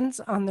depends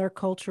on their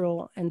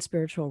cultural and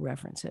spiritual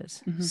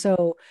references. Mm-hmm.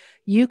 So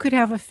you could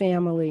have a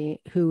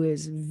family who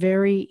is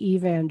very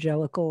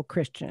evangelical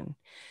Christian,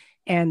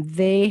 and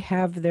they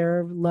have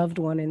their loved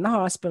one in the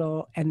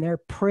hospital, and they're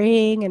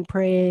praying and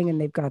praying,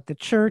 and they've got the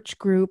church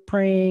group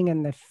praying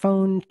and the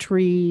phone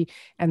tree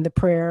and the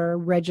prayer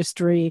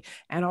registry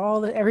and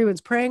everyone's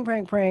praying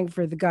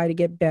for the guy to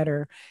get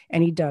better,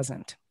 and he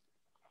doesn't.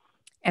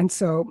 And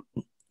so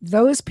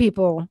those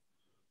people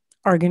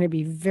are going to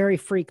be very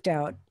freaked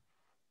out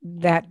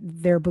that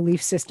their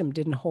belief system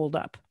didn't hold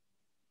up.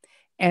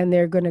 And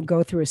they're going to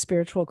go through a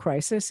spiritual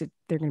crisis.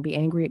 They're going to be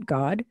angry at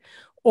God.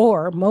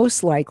 Or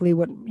most likely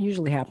what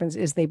usually happens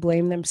is they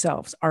blame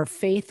themselves. Our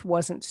faith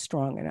wasn't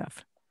strong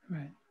enough.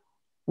 Right.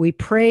 We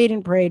prayed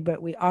and prayed,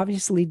 but we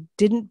obviously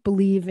didn't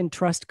believe and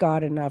trust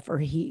God enough,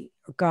 or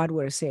God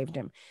would have saved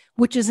him,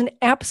 which is an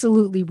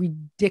absolutely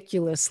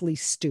ridiculously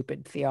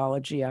stupid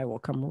theology. I will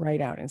come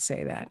right out and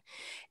say that.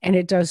 And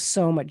it does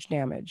so much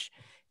damage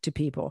to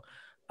people.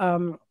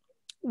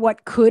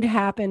 What could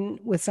happen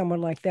with someone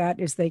like that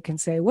is they can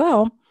say,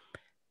 well,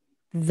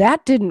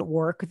 that didn't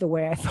work the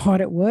way I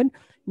thought it would.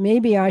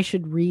 Maybe I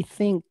should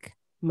rethink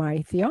my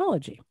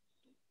theology.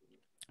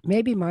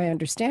 Maybe my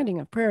understanding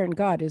of prayer and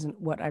God isn't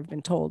what I've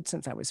been told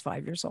since I was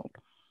 5 years old.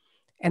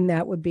 And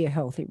that would be a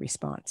healthy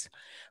response.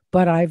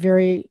 But I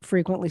very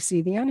frequently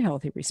see the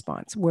unhealthy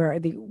response, where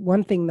the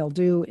one thing they'll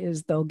do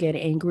is they'll get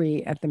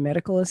angry at the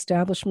medical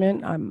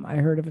establishment. I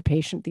heard of a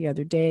patient the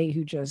other day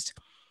who just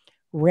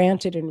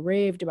ranted and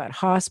raved about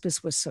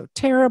hospice was so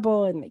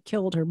terrible and they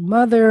killed her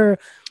mother.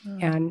 Oh.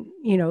 And,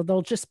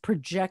 they'll just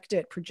project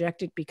it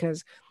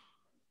because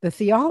the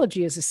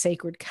theology is a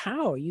sacred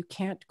cow. You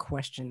can't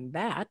question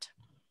that.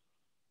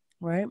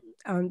 Right.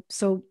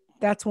 So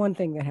that's one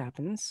thing that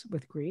happens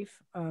with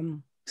grief.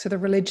 So the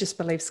religious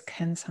beliefs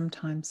can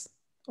sometimes,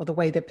 or the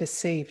way they're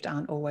perceived,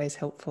 aren't always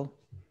helpful.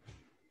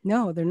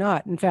 No, they're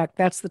not. In fact,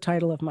 that's the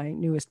title of my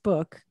newest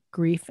book,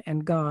 Grief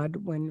and God,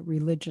 When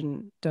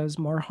Religion Does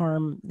More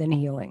Harm Than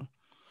Healing.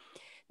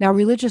 Now,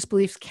 religious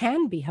beliefs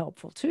can be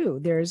helpful too.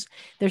 There's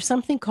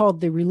something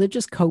called the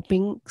religious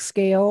coping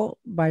scale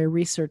by a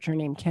researcher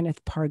named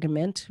Kenneth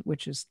Pargament,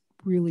 which is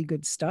really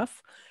good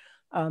stuff.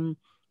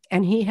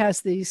 And he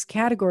has these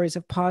categories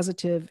of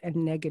positive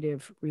and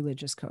negative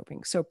religious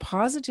coping. So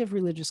positive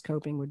religious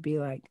coping would be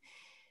like,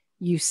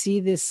 you see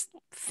this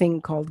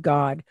thing called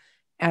God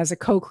as a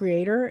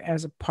co-creator,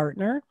 as a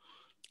partner,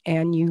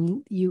 and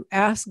you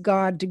ask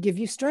God to give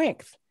you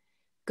strength.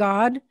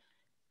 God,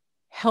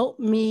 help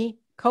me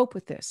cope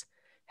with this.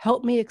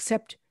 Help me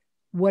accept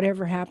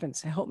whatever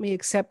happens. Help me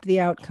accept the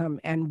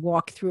outcome and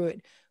walk through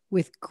it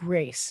with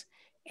grace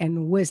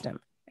and wisdom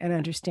and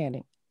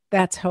understanding.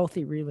 That's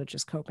healthy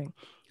religious coping.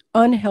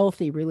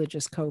 Unhealthy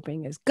religious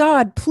coping is,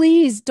 God,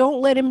 please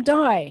don't let him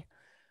die.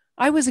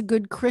 I was a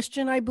good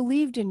Christian. I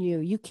believed in you.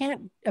 You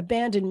can't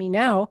abandon me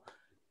now.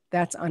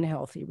 That's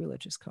unhealthy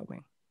religious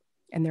coping.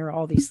 And there are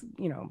all these,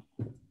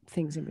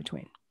 things in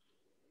between.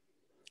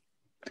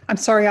 I'm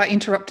sorry, I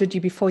interrupted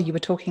you before. You were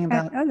talking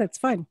about that's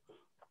fine.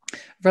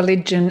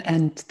 Religion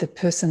and the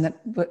person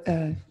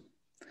that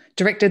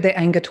directed their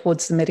anger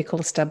towards the medical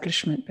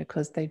establishment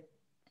because they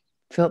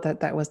felt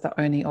that was the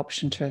only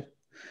option to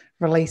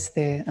release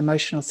their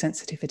emotional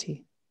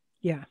sensitivity.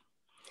 Yeah.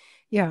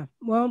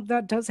 Well,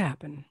 that does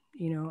happen.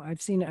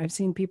 I've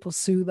seen people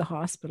sue the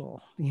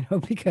hospital,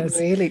 because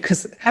really,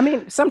 because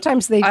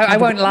sometimes they, I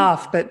won't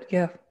laugh, but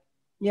yeah.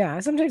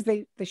 Yeah. Sometimes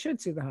they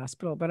should sue the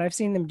hospital, but I've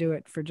seen them do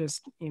it for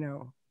just,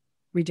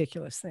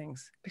 ridiculous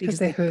things because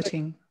they're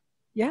hurting.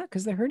 Yeah.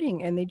 Because they're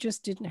hurting and they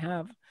just didn't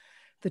have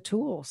the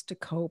tools to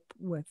cope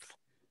with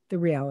the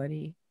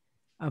reality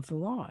of the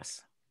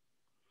loss.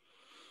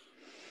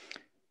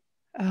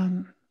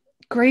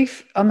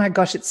 Grief, oh my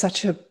gosh, it's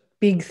such a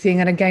big thing.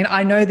 And again,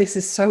 I know this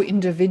is so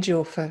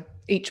individual for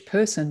each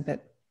person,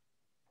 but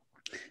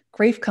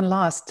grief can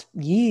last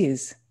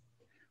years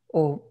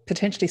or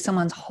potentially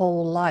someone's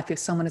whole life if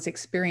someone is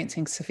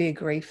experiencing severe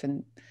grief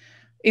and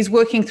is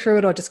working through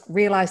it or just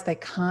realize they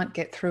can't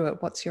get through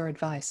it. What's your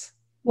advice?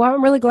 Well,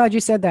 I'm really glad you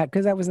said that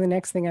because that was the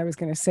next thing I was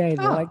going to say.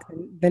 Oh.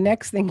 The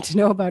next thing to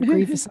know about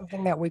grief is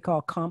something that we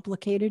call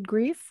complicated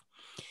grief.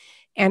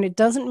 And it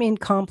doesn't mean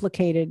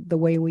complicated the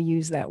way we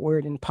use that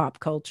word in pop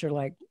culture,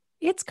 like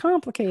It's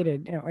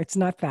complicated. It's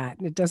not that.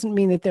 It doesn't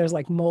mean that there's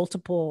like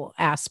multiple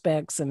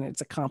aspects and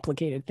it's a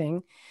complicated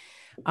thing.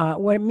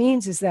 What it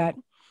means is that,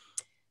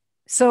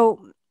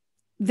 so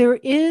there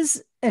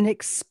is an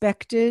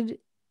expected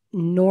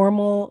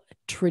normal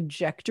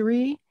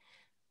trajectory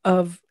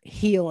of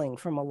healing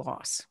from a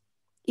loss.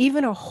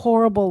 Even a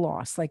horrible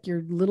loss, like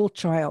your little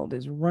child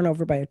is run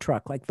over by a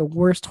truck, like the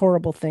worst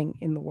horrible thing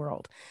in the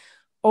world.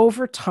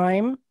 Over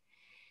time,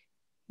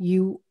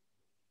 you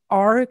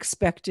are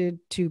expected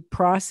to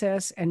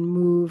process and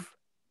move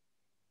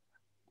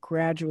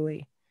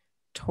gradually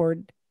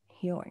toward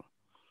healing.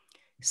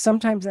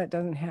 Sometimes that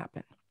doesn't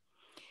happen.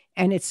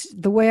 And it's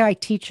the way I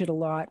teach it a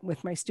lot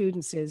with my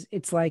students is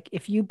it's like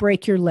if you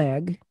break your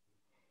leg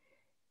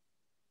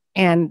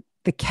and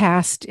the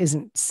cast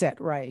isn't set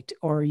right,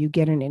 or you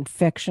get an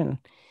infection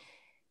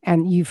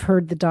and you've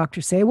heard the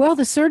doctor say, well,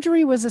 the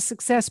surgery was a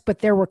success, but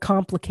there were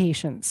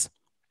complications.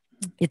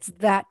 It's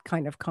that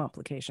kind of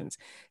complications.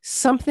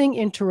 Something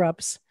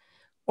interrupts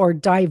or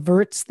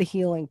diverts the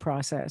healing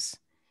process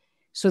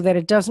so that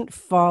it doesn't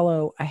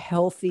follow a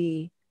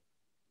healthy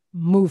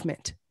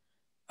movement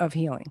of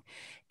healing.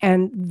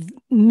 And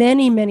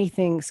many, many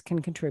things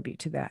can contribute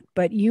to that.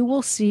 But you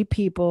will see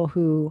people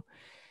who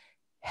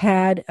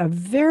had a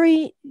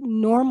very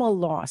normal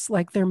loss,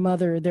 like their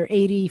mother, their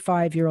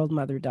 85-year-old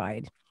mother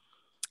died.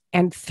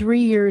 And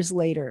 3 years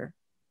later,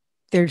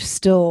 they're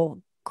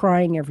still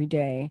crying every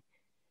day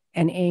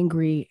and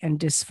angry and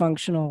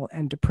dysfunctional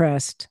and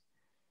depressed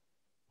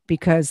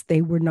because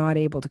they were not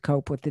able to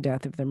cope with the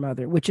death of their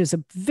mother, which is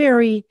a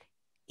very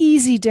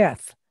easy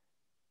death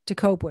to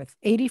cope with.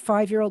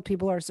 85-year-old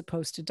people are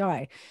supposed to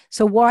die.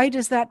 So why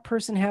does that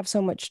person have so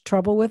much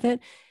trouble with it?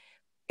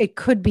 It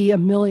could be a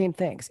million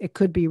things. It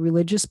could be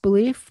religious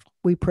belief.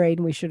 We prayed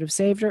and we should have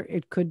saved her.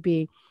 It could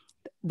be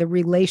the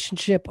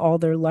relationship all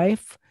their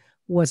life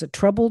was a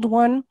troubled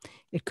one.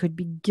 It could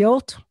be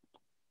guilt.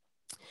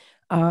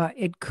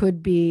 It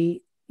could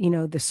be,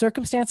 the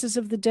circumstances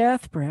of the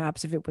death,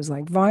 perhaps if it was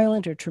like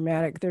violent or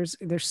traumatic.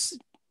 There's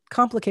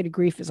complicated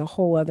grief is a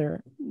whole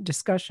other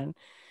discussion.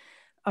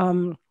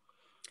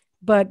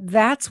 But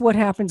that's what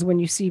happens when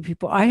you see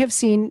people. I have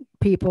seen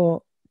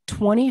people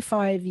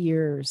 25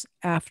 years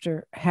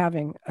after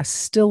having a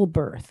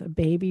stillbirth, a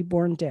baby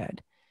born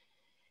dead,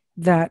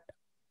 that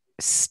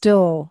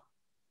still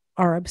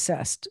are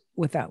obsessed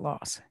with that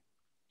loss.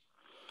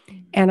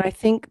 And I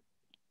think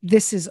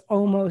this is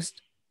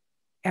almost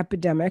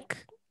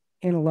epidemic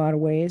in a lot of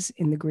ways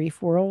in the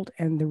grief world.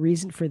 And the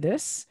reason for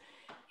this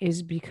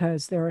is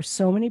because there are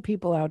so many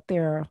people out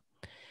there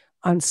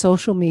on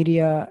social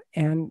media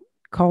and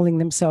calling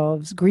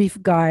themselves grief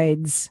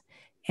guides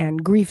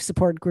and grief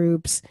support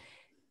groups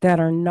that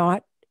are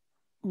not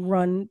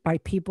run by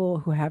people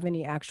who have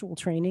any actual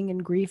training in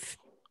grief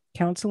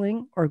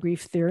counseling or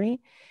grief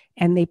theory,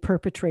 and they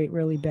perpetrate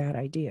really bad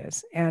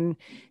ideas. And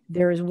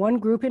there is one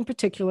group in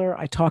particular,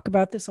 I talk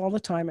about this all the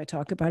time, I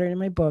talk about it in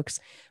my books,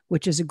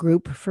 which is a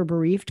group for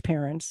bereaved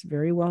parents,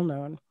 very well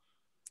known.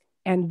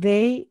 And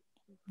the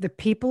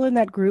people in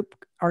that group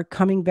are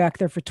coming back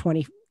there for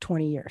 20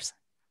 years.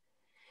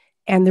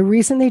 And the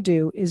reason they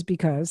do is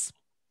because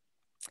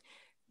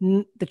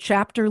the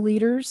chapter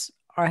leaders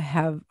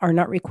are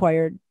not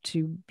required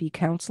to be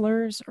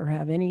counselors or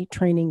have any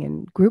training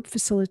in group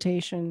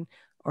facilitation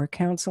or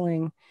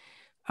counseling.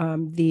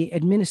 The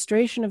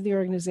administration of the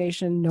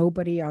organization,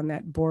 nobody on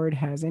that board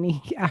has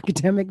any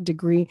academic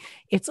degree.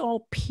 It's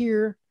all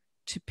peer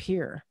to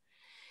peer.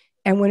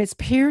 And when it's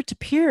peer to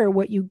peer,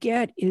 what you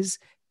get is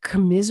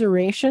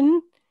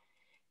commiseration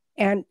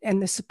and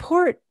the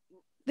support.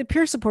 The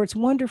peer support's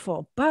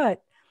wonderful,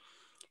 but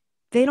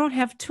they don't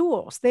have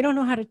tools. They don't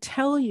know how to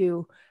tell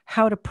you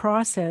how to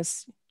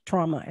process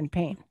trauma and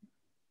pain.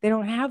 They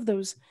don't have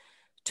those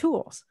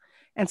tools.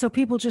 And so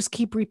people just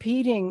keep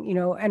repeating,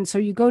 and so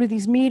you go to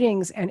these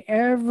meetings and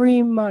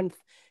every month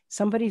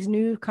somebody's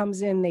new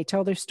comes in, they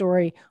tell their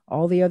story,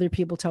 all the other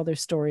people tell their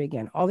story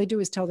again. All they do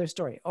is tell their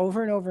story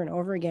over and over and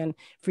over again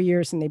for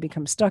years, and they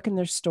become stuck in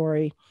their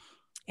story,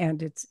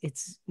 and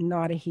it's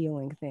not a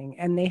healing thing.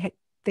 And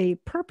they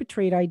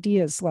perpetrate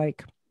ideas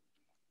like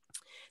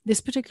this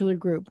particular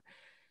group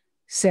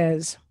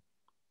says,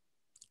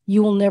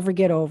 you will never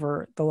get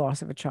over the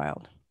loss of a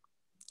child.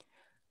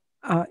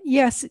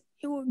 Yes,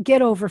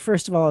 get over,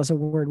 first of all, is a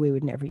word we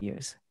would never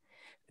use.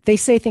 They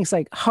say things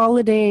like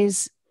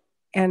holidays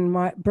and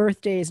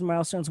birthdays and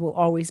milestones will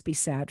always be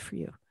sad for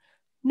you.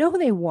 No,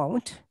 they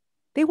won't.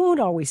 They won't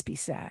always be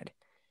sad.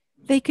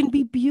 They can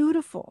be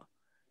beautiful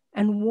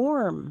and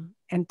warm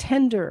and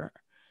tender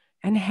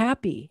and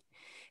happy.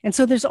 And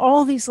so there's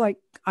all these like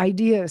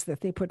ideas that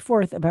they put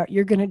forth about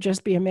you're going to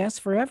just be a mess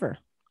forever.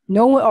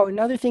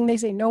 Another thing they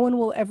say, no one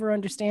will ever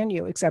understand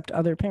you except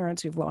other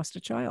parents who've lost a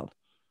child.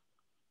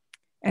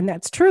 And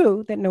that's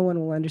true that no one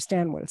will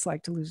understand what it's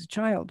like to lose a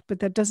child, but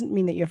that doesn't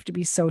mean that you have to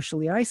be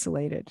socially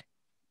isolated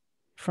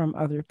from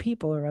other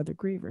people or other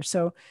grievers.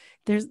 So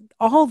there's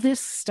all this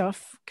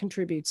stuff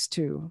contributes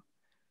to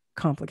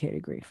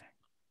complicated grief.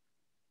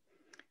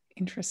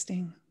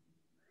 Interesting.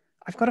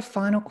 I've got a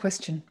final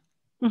question.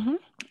 Mm-hmm.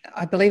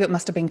 I believe it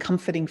must have been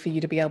comforting for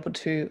you to be able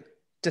to,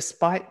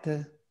 despite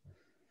the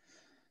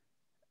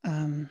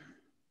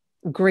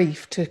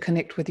grief, to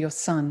connect with your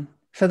son.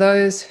 For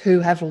those who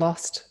have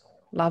lost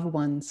loved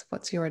ones,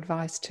 what's your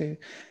advice to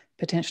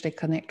potentially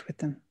connect with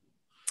them?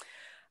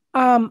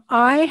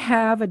 I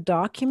have a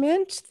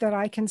document that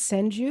I can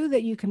send you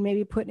that you can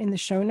maybe put in the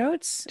show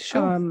notes.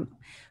 Sure.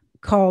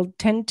 Called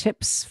 10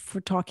 Tips for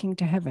Talking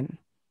to Heaven.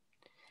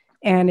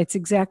 And it's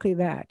exactly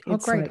that. Oh,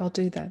 It's great. like, I'll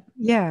do that.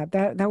 yeah,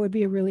 that would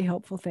be a really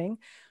helpful thing.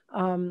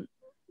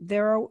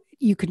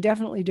 You can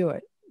definitely do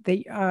it.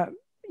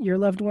 Your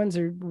loved ones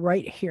are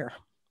right here.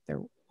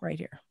 They're right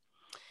here.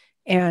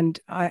 And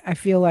I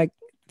feel like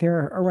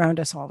they're around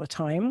us all the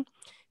time.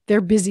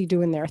 They're busy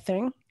doing their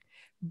thing.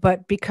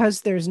 But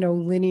because there's no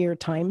linear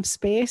time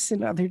space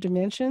in other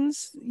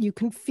dimensions, you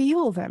can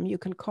feel them, you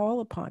can call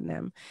upon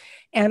them.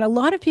 And a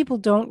lot of people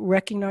don't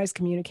recognize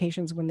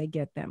communications when they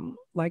get them.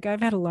 Like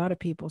I've had a lot of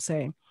people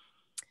say,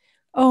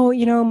 oh,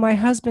 my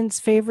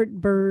husband's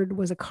favorite bird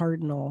was a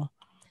cardinal.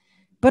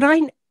 But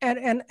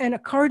and a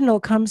cardinal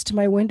comes to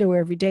my window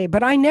every day,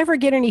 but I never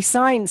get any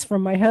signs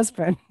from my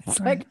husband. It's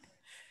Right.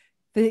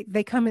 like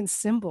they come in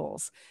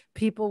symbols.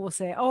 People will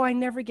say, oh, I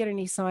never get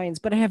any signs,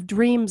 but I have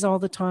dreams all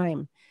the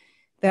time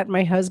that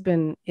my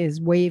husband is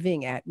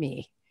waving at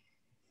me,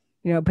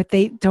 but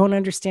they don't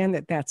understand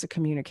that that's a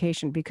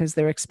communication because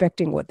they're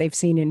expecting what they've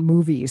seen in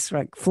movies,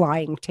 like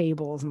flying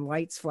tables and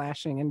lights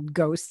flashing and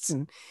ghosts.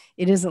 And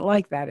it isn't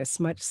like that. It's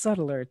much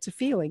subtler. It's a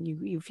feeling.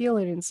 You feel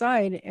it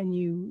inside, and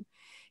you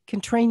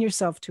can train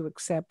yourself to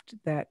accept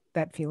that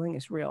that feeling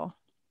is real.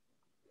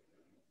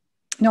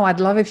 No,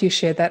 I'd love if you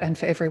shared that. And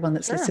for everyone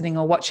that's Sure. listening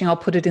or watching, I'll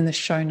put it in the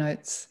show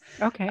notes.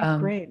 Okay,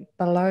 great.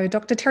 Below.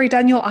 Dr. Terri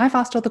Daniel, I've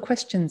asked all the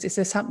questions. Is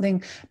there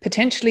something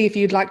potentially, if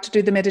you'd like to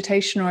do the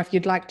meditation or if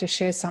you'd like to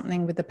share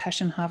something with the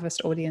Passion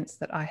Harvest audience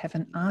that I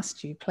haven't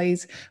asked you,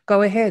 please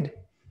go ahead.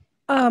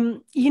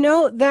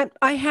 That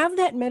I have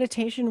that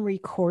meditation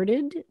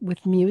recorded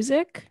with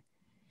music,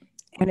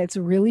 and it's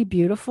really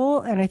beautiful.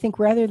 And I think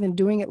rather than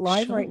doing it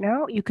live Sure. right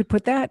now, you could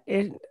put that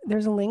in,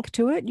 there's a link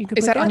to it. You could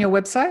Is put that on your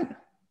website?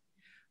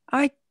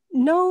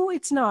 No,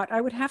 it's not.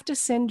 I would have to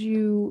send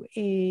you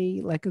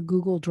a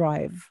Google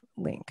Drive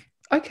link.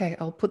 Okay,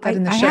 I'll put that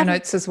in the show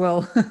notes as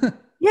well.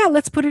 Yeah,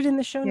 let's put it in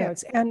the show Yeah.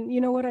 notes. And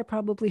you know what? I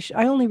probably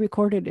I only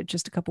recorded it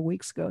just a couple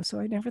weeks ago, so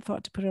I never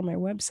thought to put it on my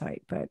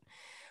website. But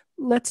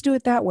let's do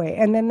it that way,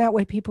 and then that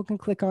way people can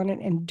click on it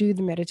and do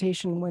the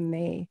meditation when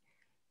they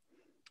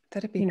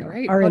That'd be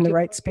great. are in the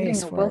right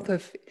space for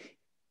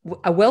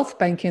a wealth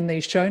bank in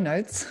these show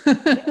notes. Yeah,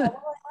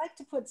 well, I like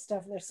to put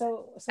stuff there.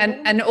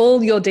 And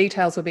all your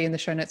details will be in the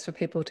show notes for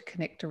people to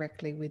connect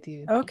directly with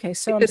you. Okay,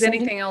 so if there's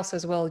anything else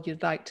as well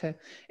you'd like to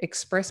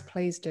express,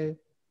 please do.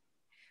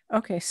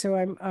 Okay, so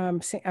I'm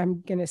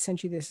going to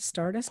send you this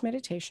Stardust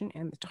meditation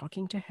and the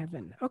Talking to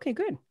Heaven. Okay,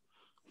 good.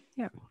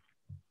 Yeah.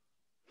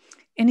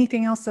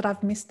 Anything else that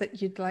I've missed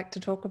that you'd like to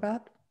talk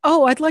about?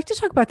 Oh, I'd like to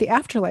talk about the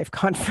Afterlife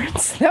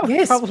conference.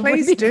 Yes,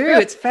 please do.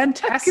 Good. It's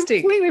fantastic.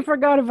 I completely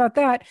forgot about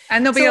that.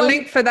 And there'll be a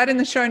link for that in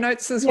the show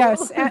notes as well.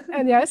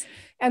 Yes,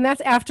 and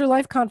that's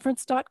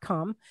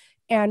afterlifeconference.com.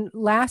 And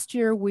last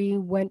year we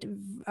went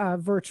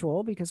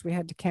virtual because we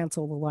had to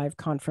cancel the live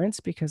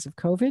conference because of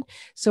COVID.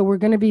 So we're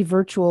going to be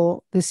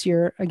virtual this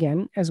year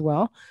again as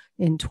well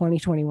in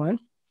 2021.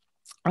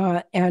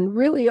 And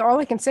really all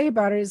I can say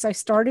about it is I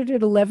started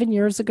it 11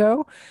 years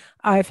ago.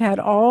 I've had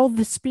all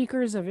the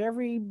speakers of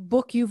every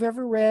book you've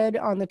ever read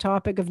on the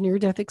topic of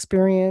near-death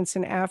experience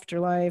and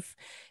afterlife,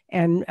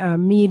 and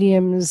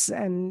mediums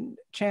and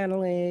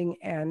channeling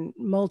and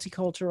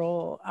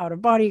multicultural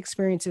out-of-body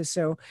experiences.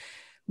 So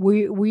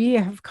we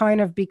have kind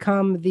of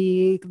become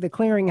the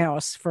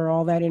clearinghouse for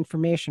all that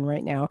information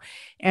right now.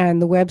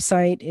 And the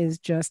website is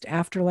just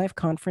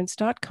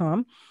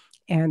afterlifeconference.com.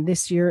 And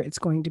this year it's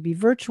going to be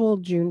virtual,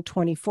 June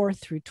 24th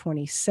through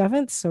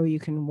 27th. So you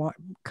can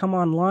come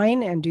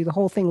online and do the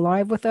whole thing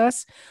live with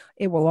us.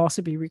 It will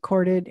also be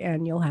recorded,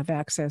 and you'll have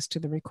access to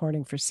the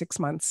recording for 6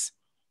 months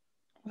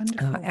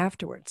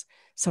afterwards.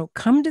 So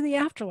come to the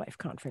Afterlife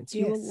Conference.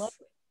 You will love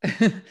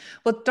it.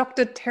 Well,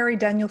 Dr. Terri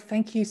Daniel,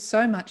 thank you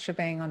so much for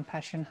being on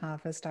Passion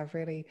Harvest. I've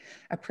really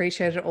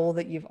appreciated all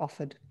that you've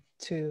offered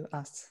to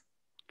us.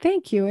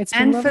 Thank you.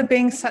 And for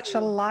being such a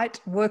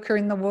light worker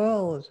in the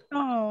world.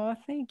 Oh,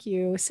 thank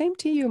you. Same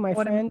to you, my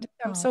friend.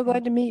 I'm so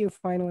glad to meet you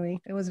finally.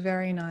 It was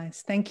very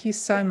nice. Thank you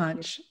so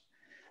much.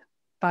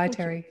 Bye,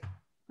 Terri.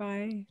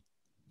 Bye.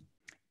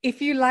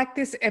 If you like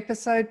this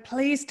episode,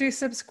 please do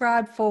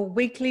subscribe for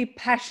weekly,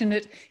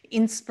 passionate,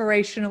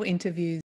 inspirational interviews.